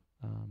do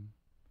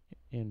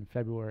in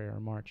February or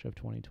March of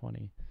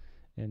 2020.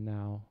 And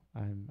now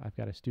I've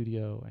got a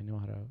studio. I know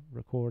how to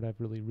record. I have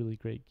really, really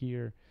great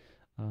gear.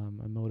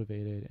 I'm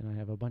motivated, and I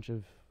have a bunch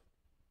of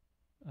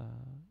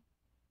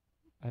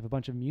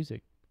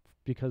music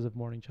because of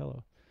morning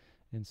cello.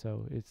 And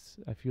so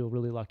I feel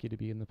really lucky to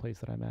be in the place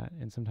that I'm at.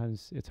 And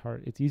sometimes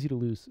it's easy to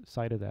lose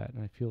sight of that.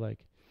 And I feel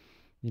like,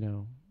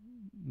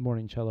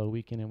 morning cello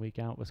week in and week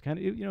out was kind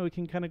of, it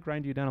can kind of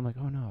grind you down. I'm like,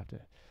 oh no,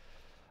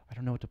 I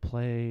don't know what to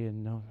play,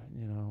 and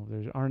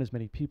there aren't as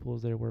many people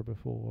as there were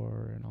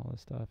before, and all this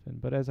stuff.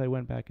 But as I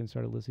went back and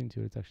started listening to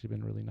it, it's actually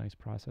been a really nice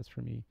process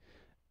for me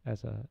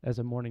as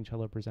a morning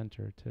cello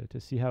presenter to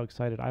see how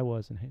excited I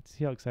was, and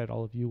see how excited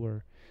all of you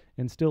were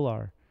and still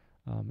are,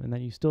 and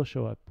then you still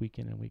show up week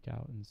in and week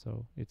out. And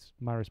so it's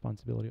my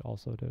responsibility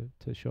also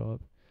to show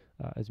up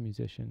as a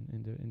musician,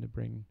 and to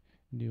bring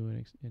new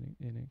and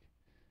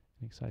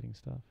exciting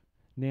stuff.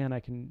 Nan, I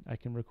can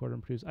record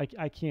and produce.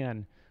 I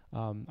can.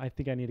 I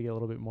think I need to get a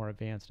little bit more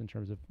advanced in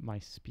terms of my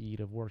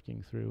speed of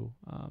working through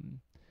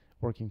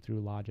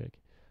Logic.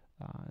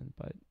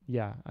 But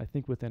yeah, I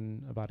think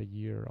within about a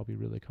year I'll be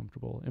really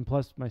comfortable. And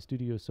plus, my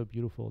studio is so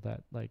beautiful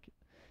that, like,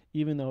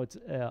 even though it's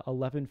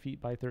 11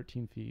 feet by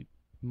 13 feet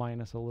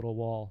minus a little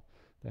wall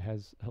that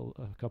has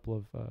a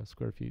couple of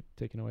square feet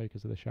taken away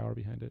because of the shower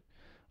behind it,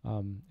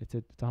 it's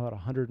about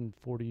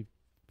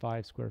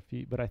 145 square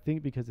feet. But I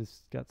think because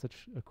it's got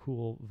such a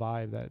cool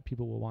vibe that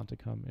people will want to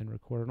come and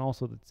record, and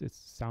also it's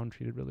sound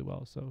treated really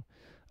well. So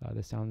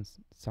the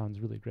sounds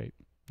really great,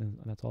 and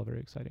that's all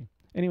very exciting.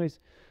 Anyways,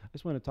 I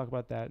just want to talk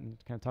about that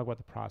and kind of talk about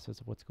the process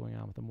of what's going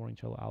on with the morning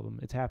cello album.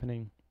 It's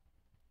happening.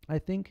 I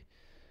think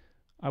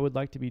I would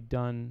like to be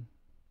done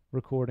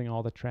recording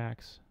all the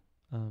tracks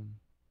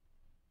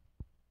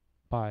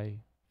by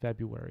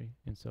February.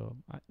 And so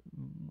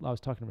I was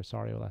talking to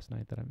Rosario last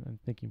night that I'm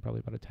thinking probably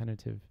about a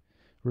tentative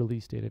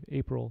release date of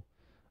April.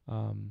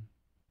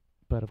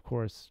 But of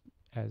course,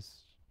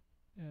 as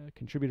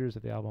contributors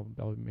of the album,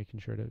 I'll be making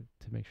sure to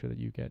make sure that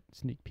you get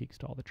sneak peeks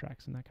to all the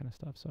tracks and that kind of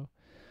stuff. So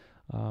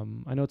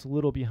I know it's a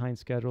little behind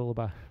schedule,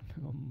 about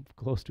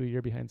close to a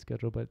year behind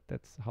schedule, but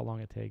that's how long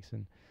it takes.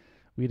 And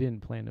we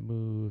didn't plan to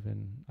move,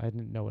 and I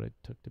didn't know what it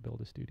took to build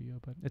a studio,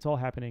 but it's all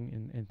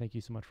happening. And thank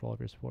you so much for all of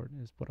your support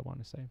is what I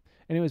want to say.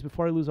 Anyways,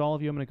 before I lose all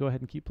of you, I'm going to go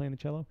ahead and keep playing the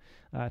cello.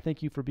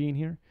 Thank you for being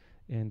here.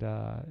 And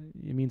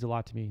it means a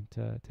lot to me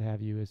to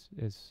have you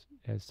as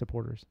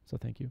supporters. So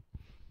thank you.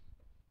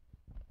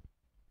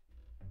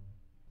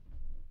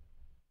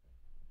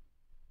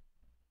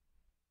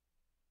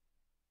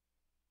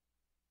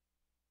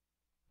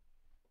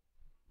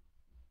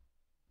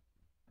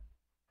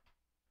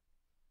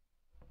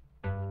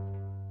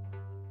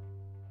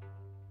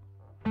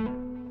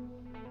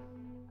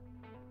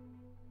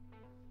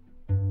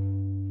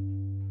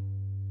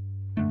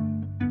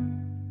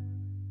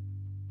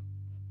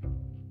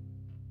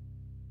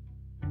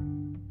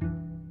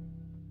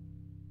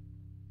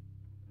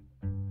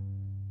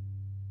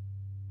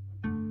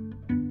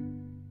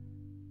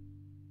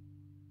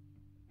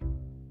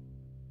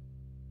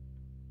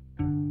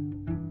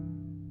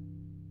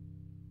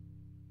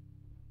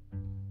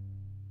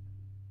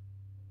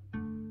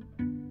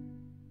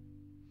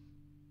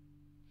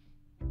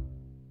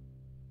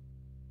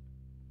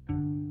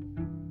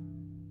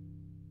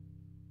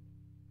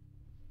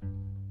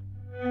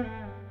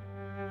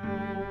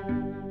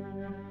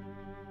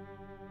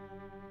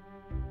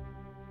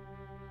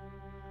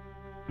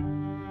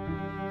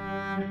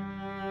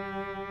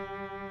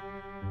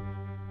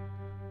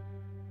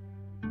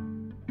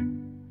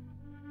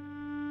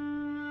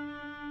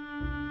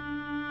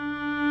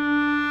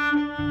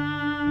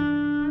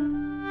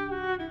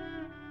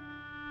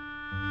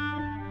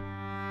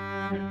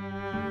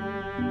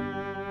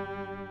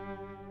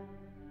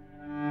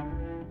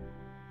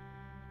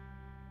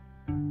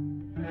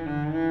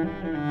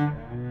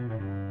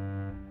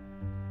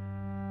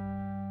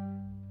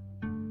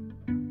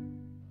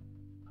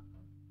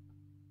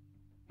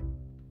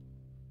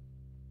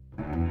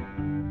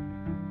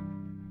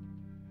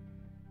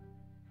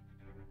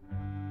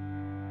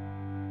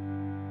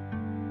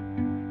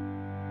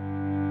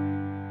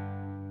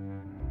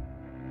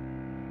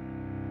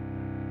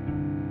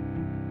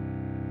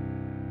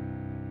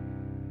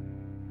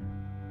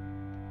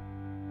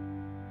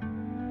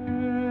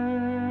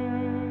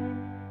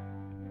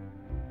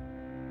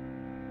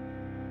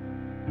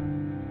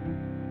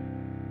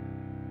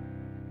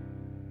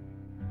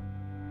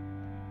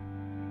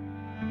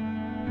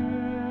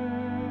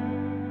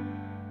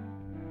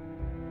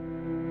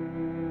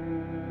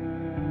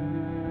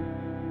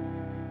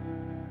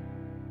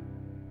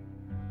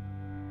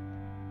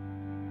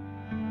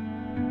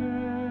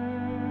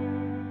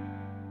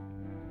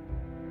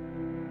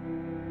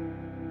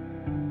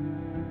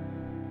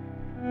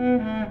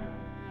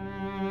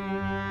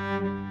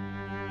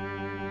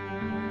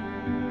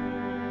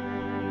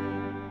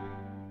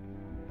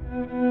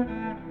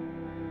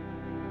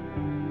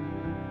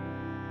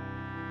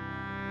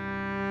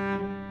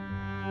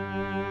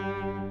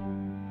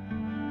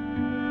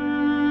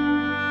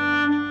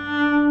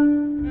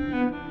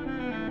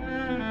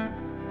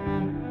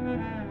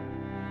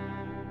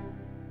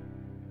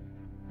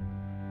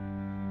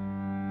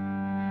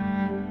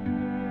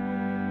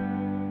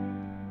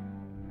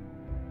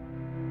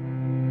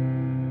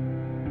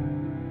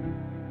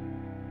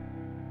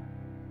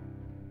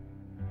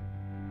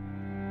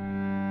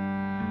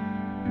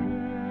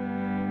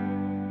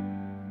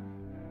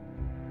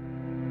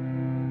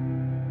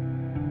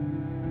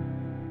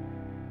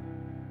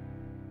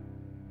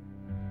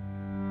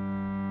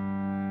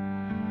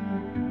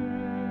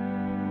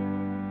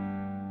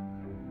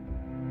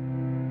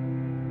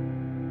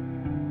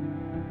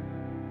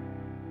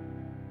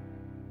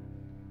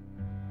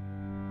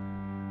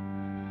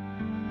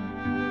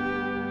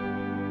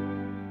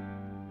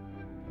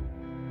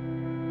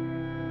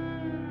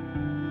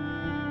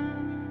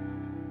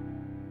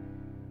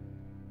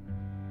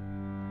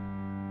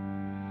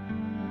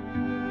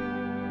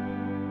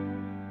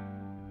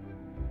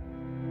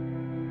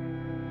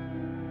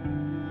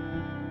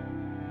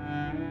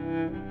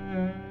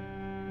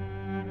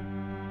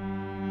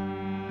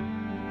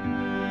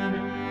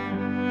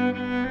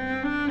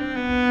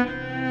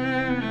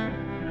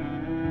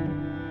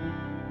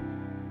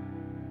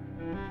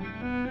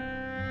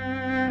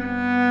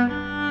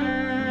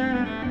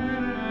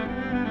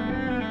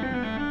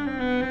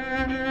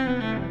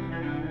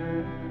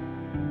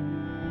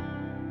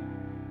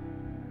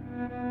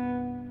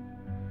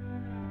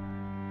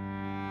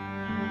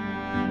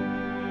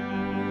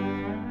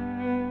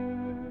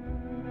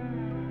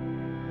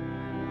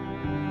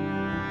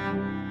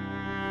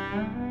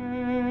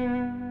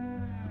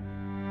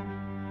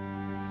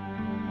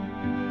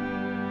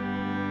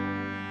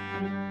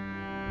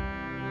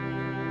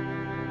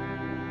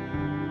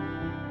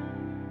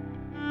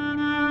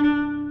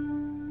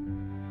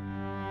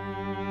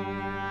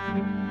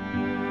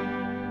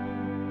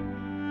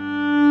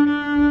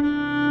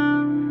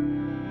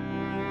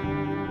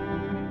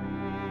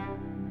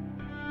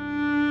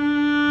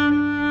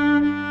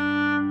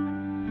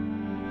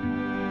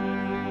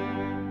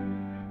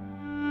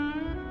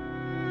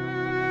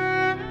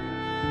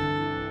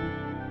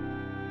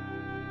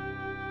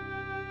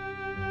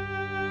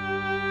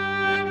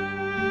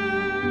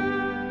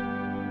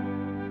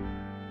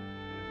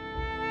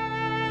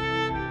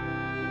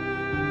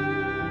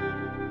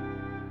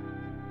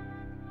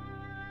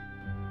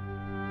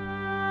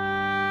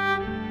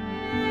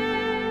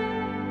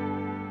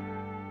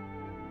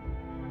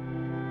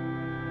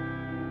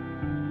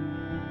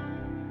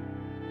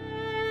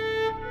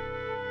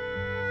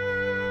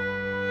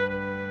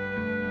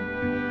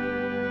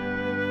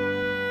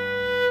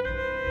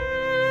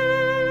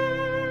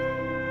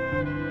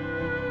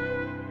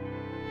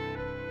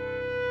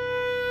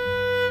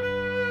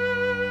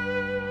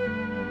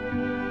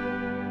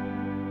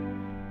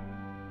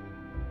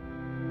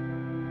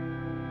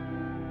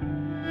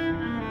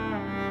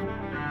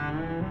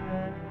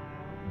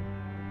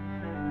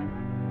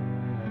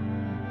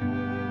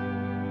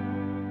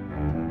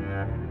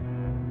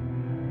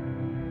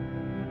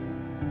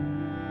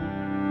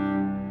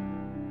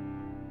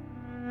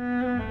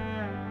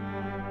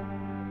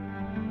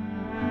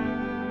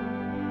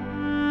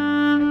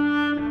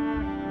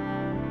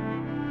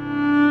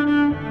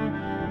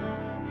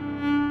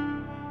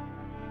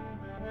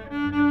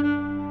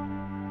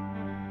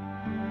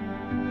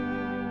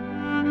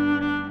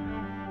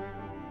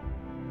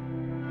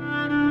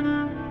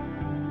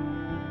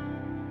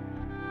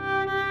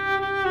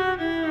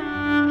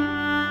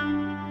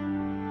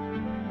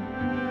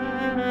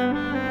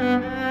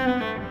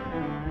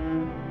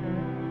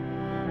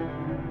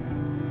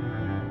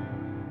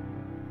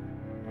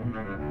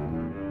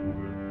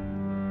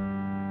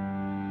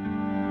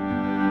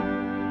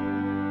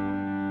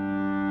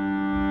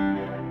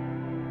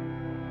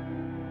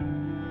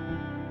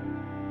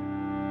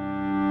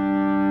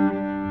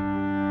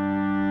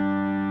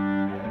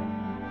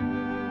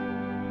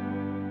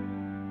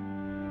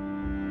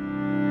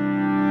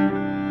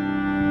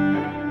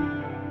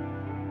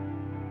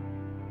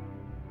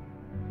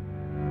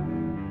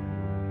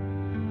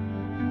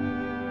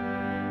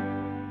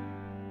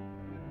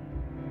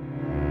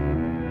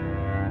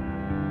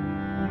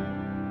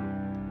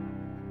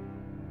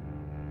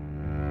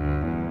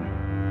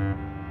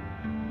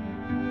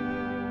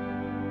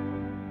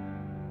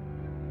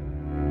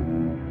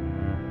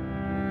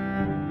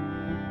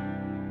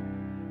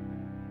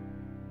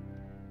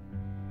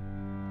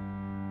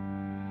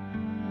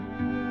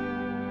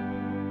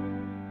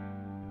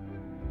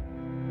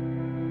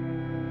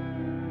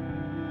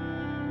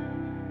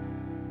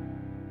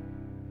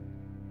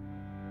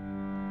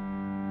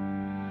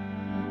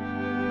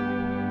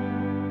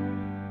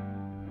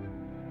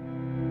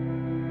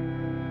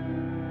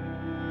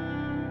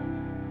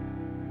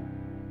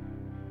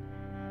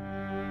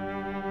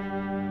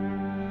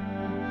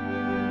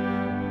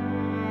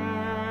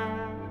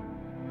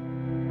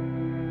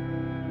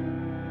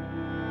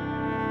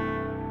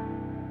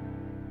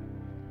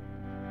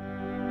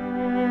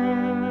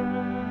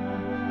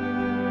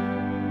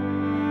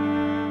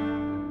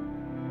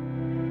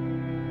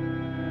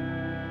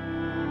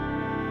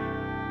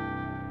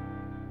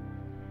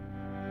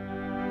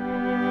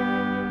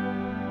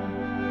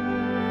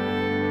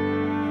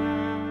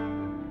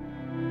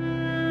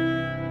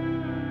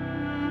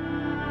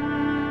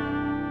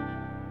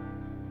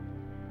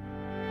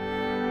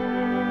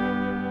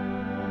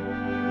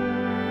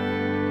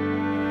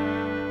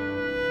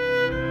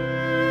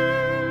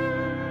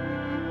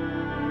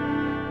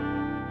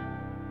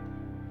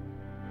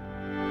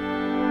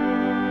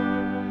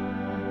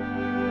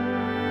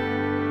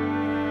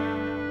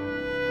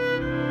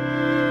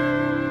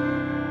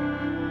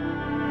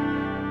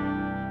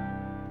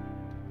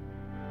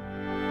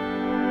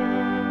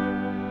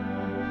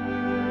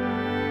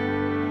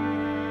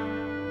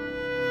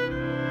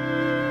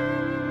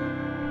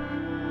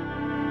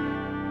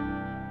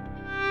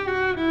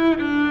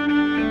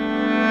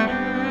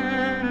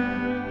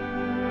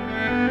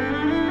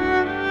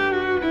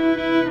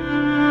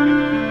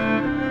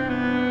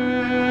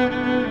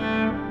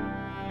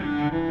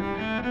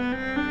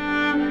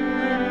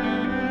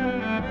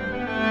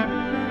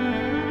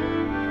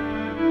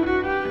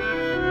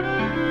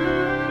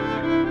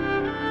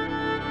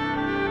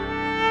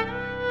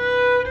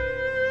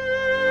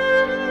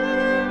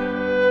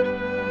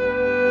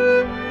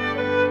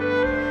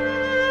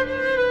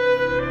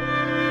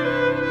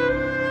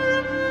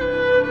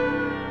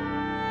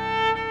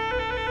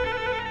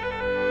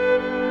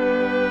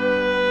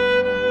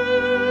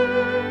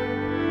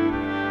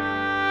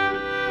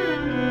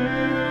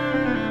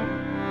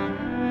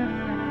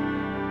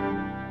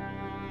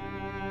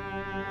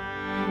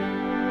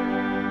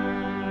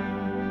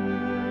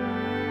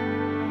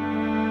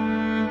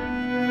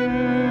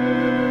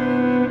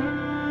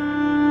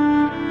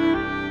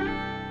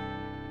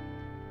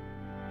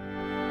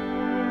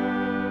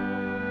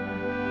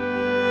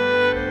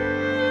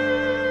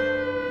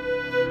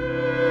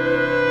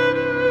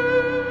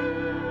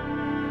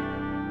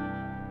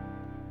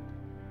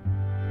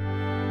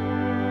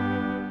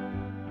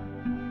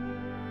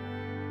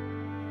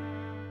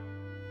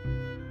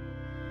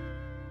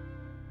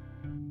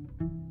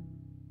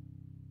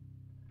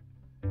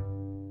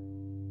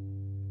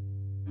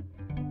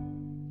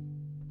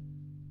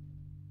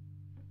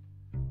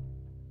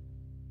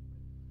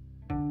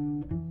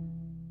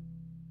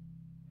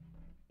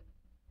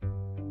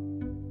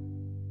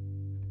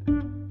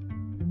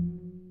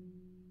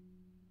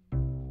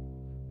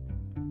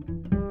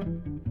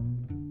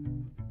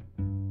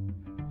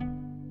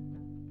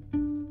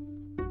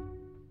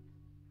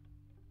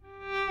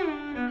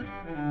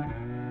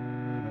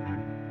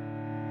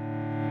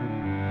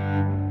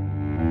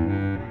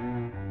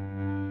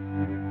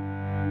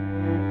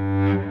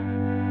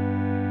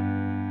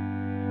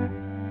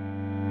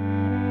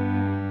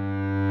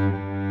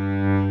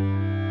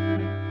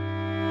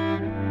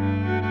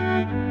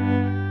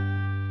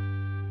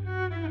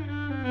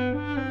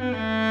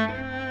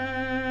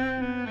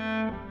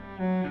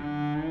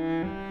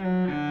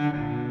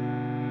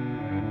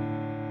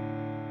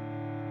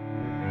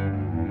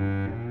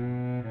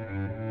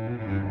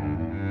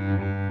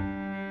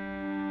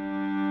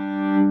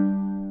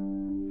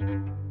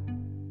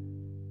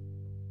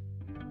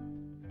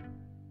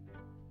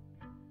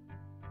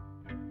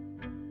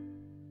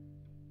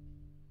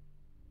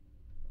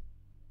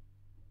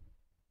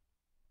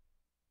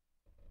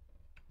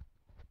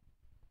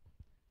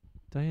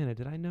 Diana,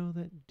 did I know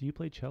that? Do you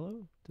play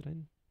cello? Did I?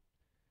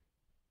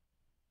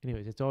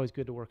 Anyways, it's always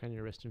good to work on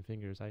your wrist and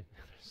fingers. There's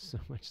so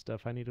much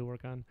stuff I need to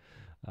work on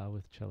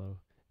with cello.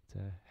 It's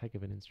a heck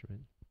of an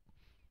instrument.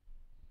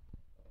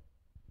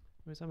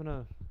 Anyways, I'm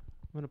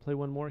gonna play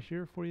one more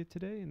here for you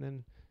today, and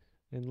then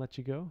let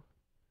you go.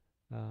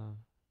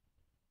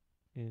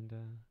 And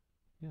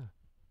yeah,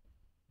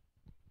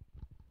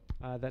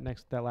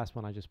 that last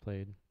one I just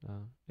played.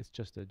 It's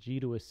just a G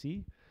to a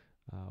C,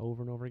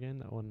 over and over again.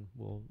 That one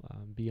will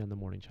be on the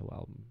Morning Cello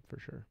album for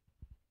sure.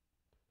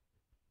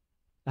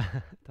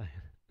 Diana.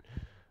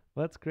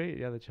 Well, that's great.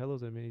 Yeah, the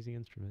cello's an amazing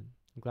instrument.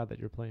 I'm glad that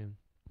you're playing.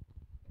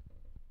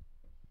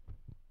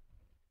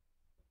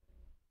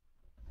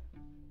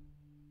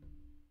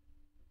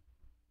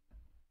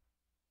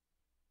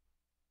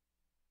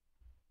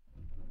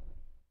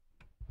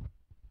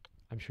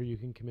 I'm sure you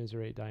can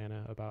commiserate,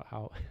 Diana, about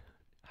how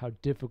how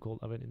difficult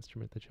of an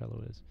instrument the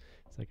cello is.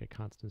 It's like a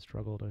constant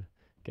struggle to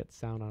get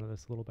sound out of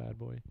this little bad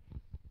boy.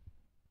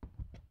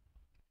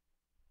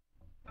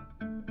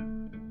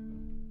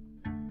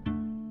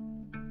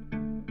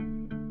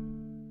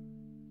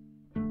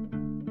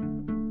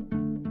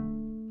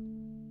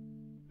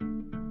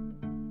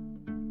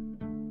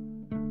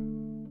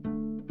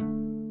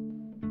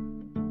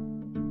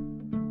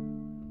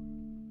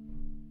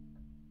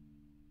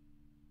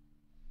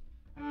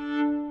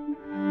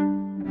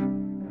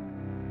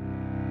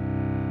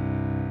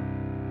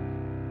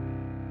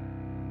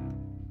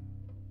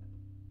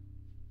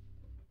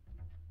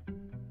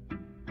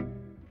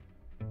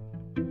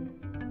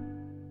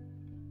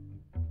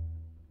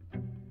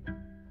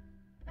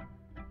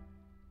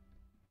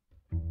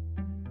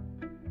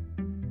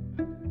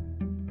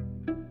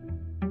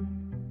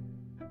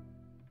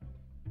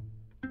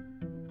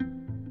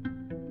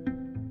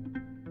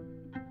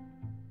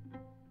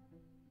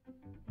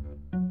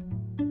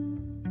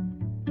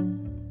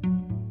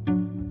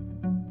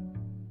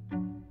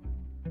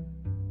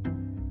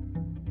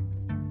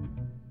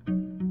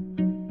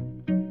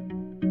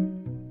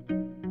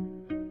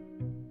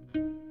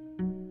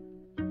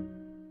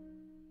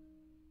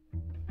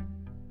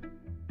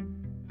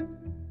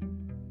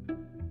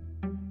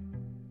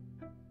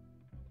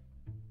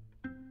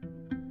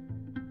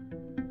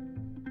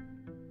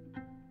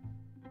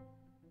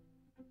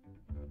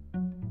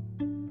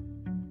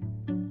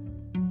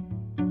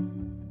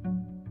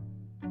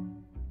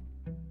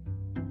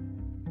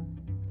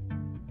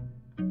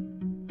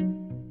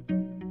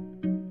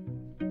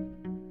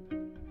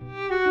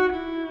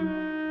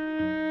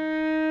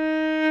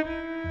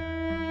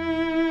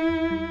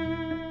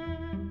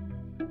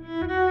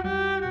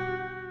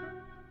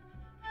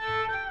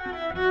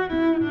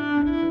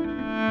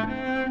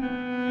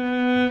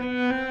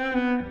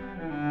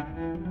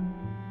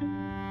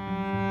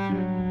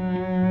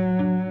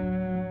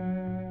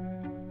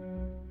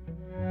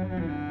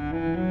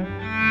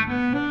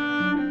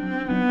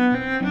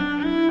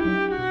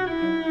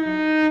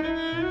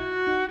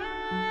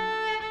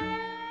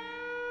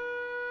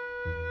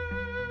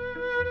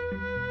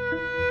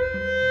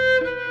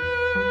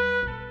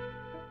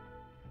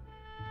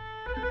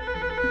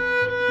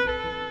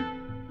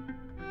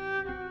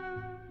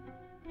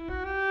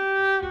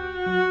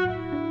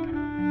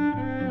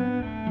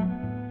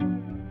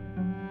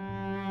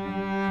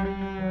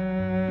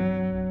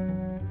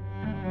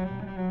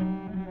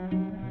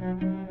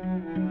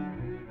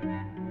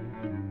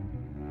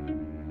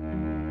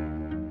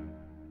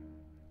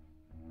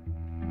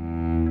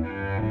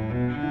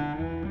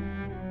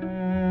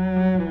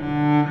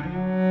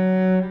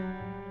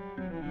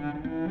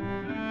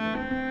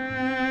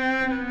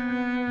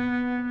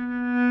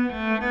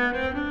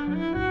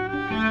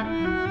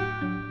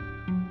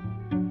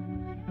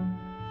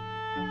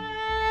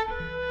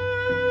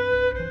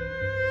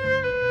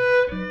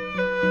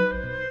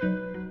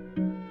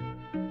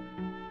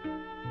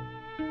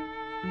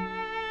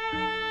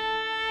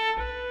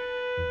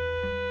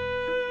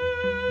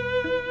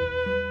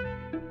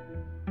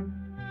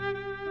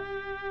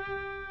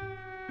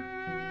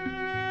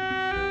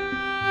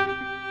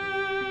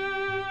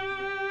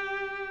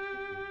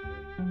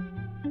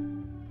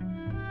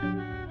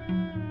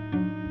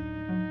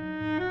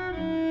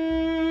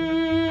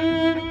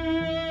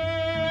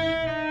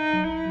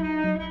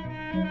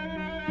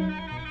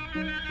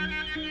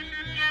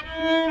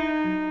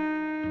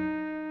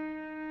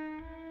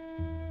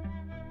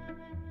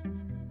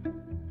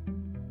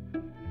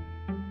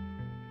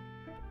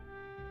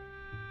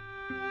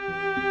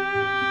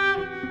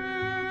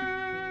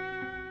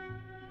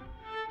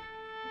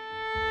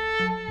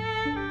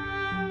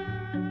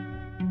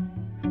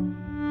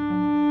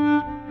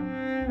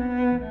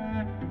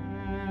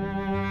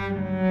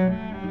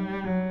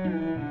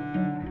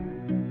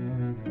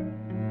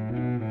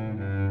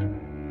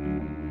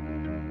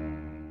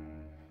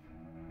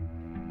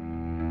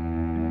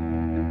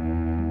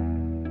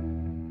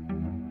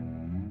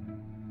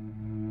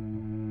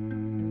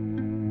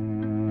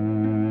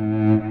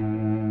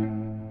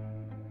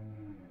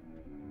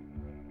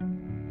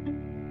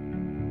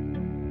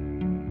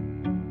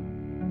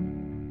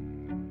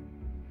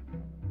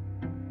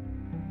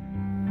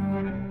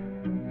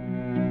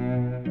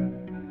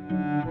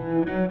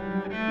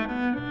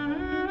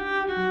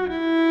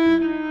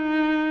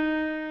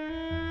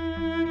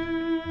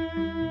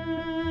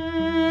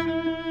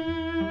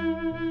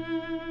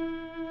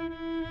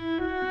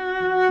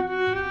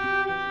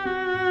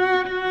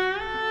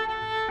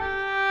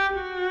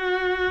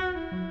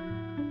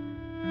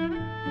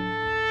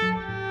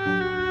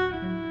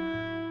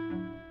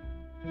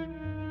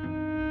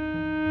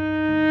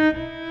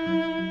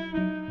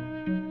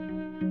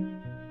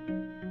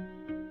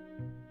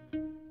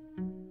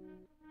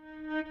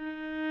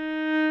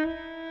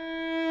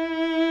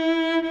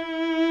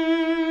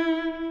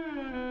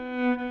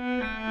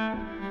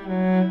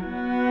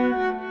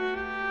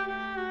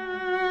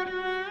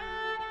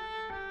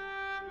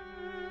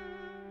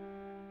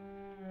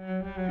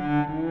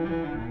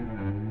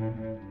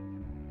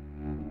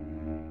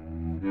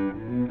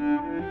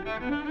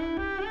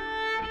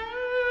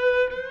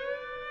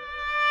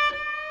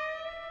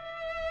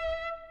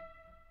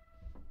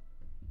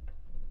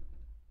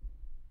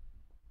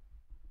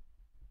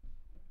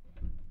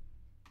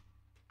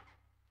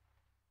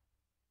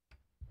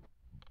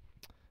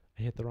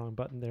 hit the wrong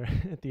button there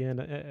at the end.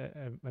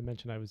 I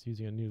mentioned I was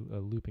using a new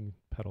looping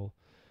pedal.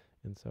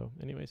 And so,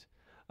 anyways,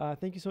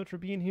 thank you so much for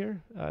being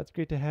here. It's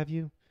great to have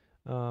you.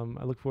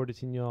 I look forward to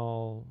seeing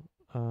y'all.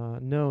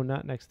 No,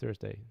 not next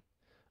Thursday.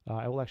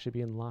 I will actually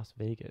be in Las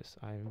Vegas.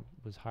 I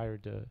was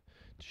hired to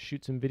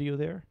shoot some video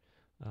there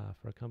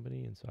for a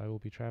company, and so I will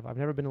be traveling. I've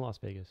never been to Las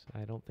Vegas.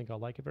 I don't think I'll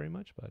like it very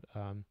much, but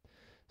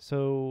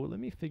so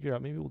let me figure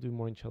out. Maybe we'll do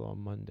morning cello on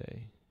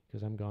Monday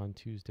because I'm gone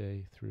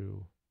Tuesday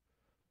through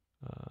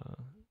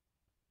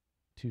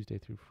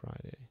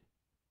Friday.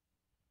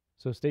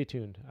 So stay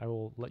tuned. I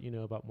will let you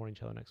know about morning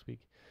cello next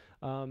week.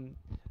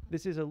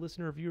 This is a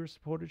listener viewer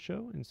supported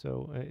show, and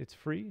so it's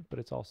free, but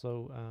it's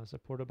also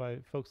supported by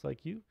folks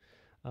like you.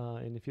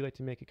 And if you'd like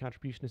to make a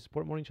contribution to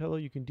support Morning Cello,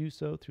 you can do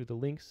so through the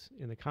links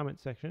in the comment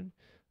section.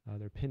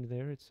 They're pinned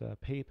there. It's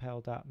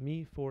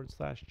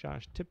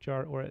paypal.me/Josh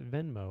Tipjar or at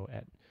Venmo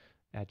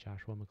at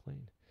Joshua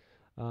McClain.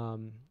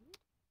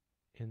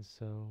 And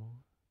so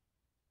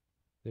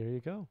there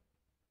you go.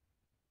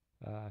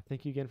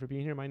 Thank you again for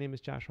being here. My name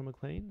is Joshua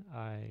McClain.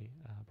 I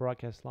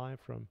broadcast live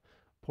from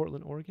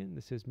Portland, Oregon.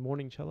 This is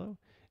Morning Cello,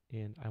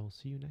 and I will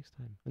see you next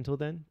time. Until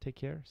then, take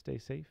care, stay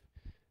safe,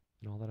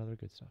 and all that other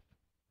good stuff.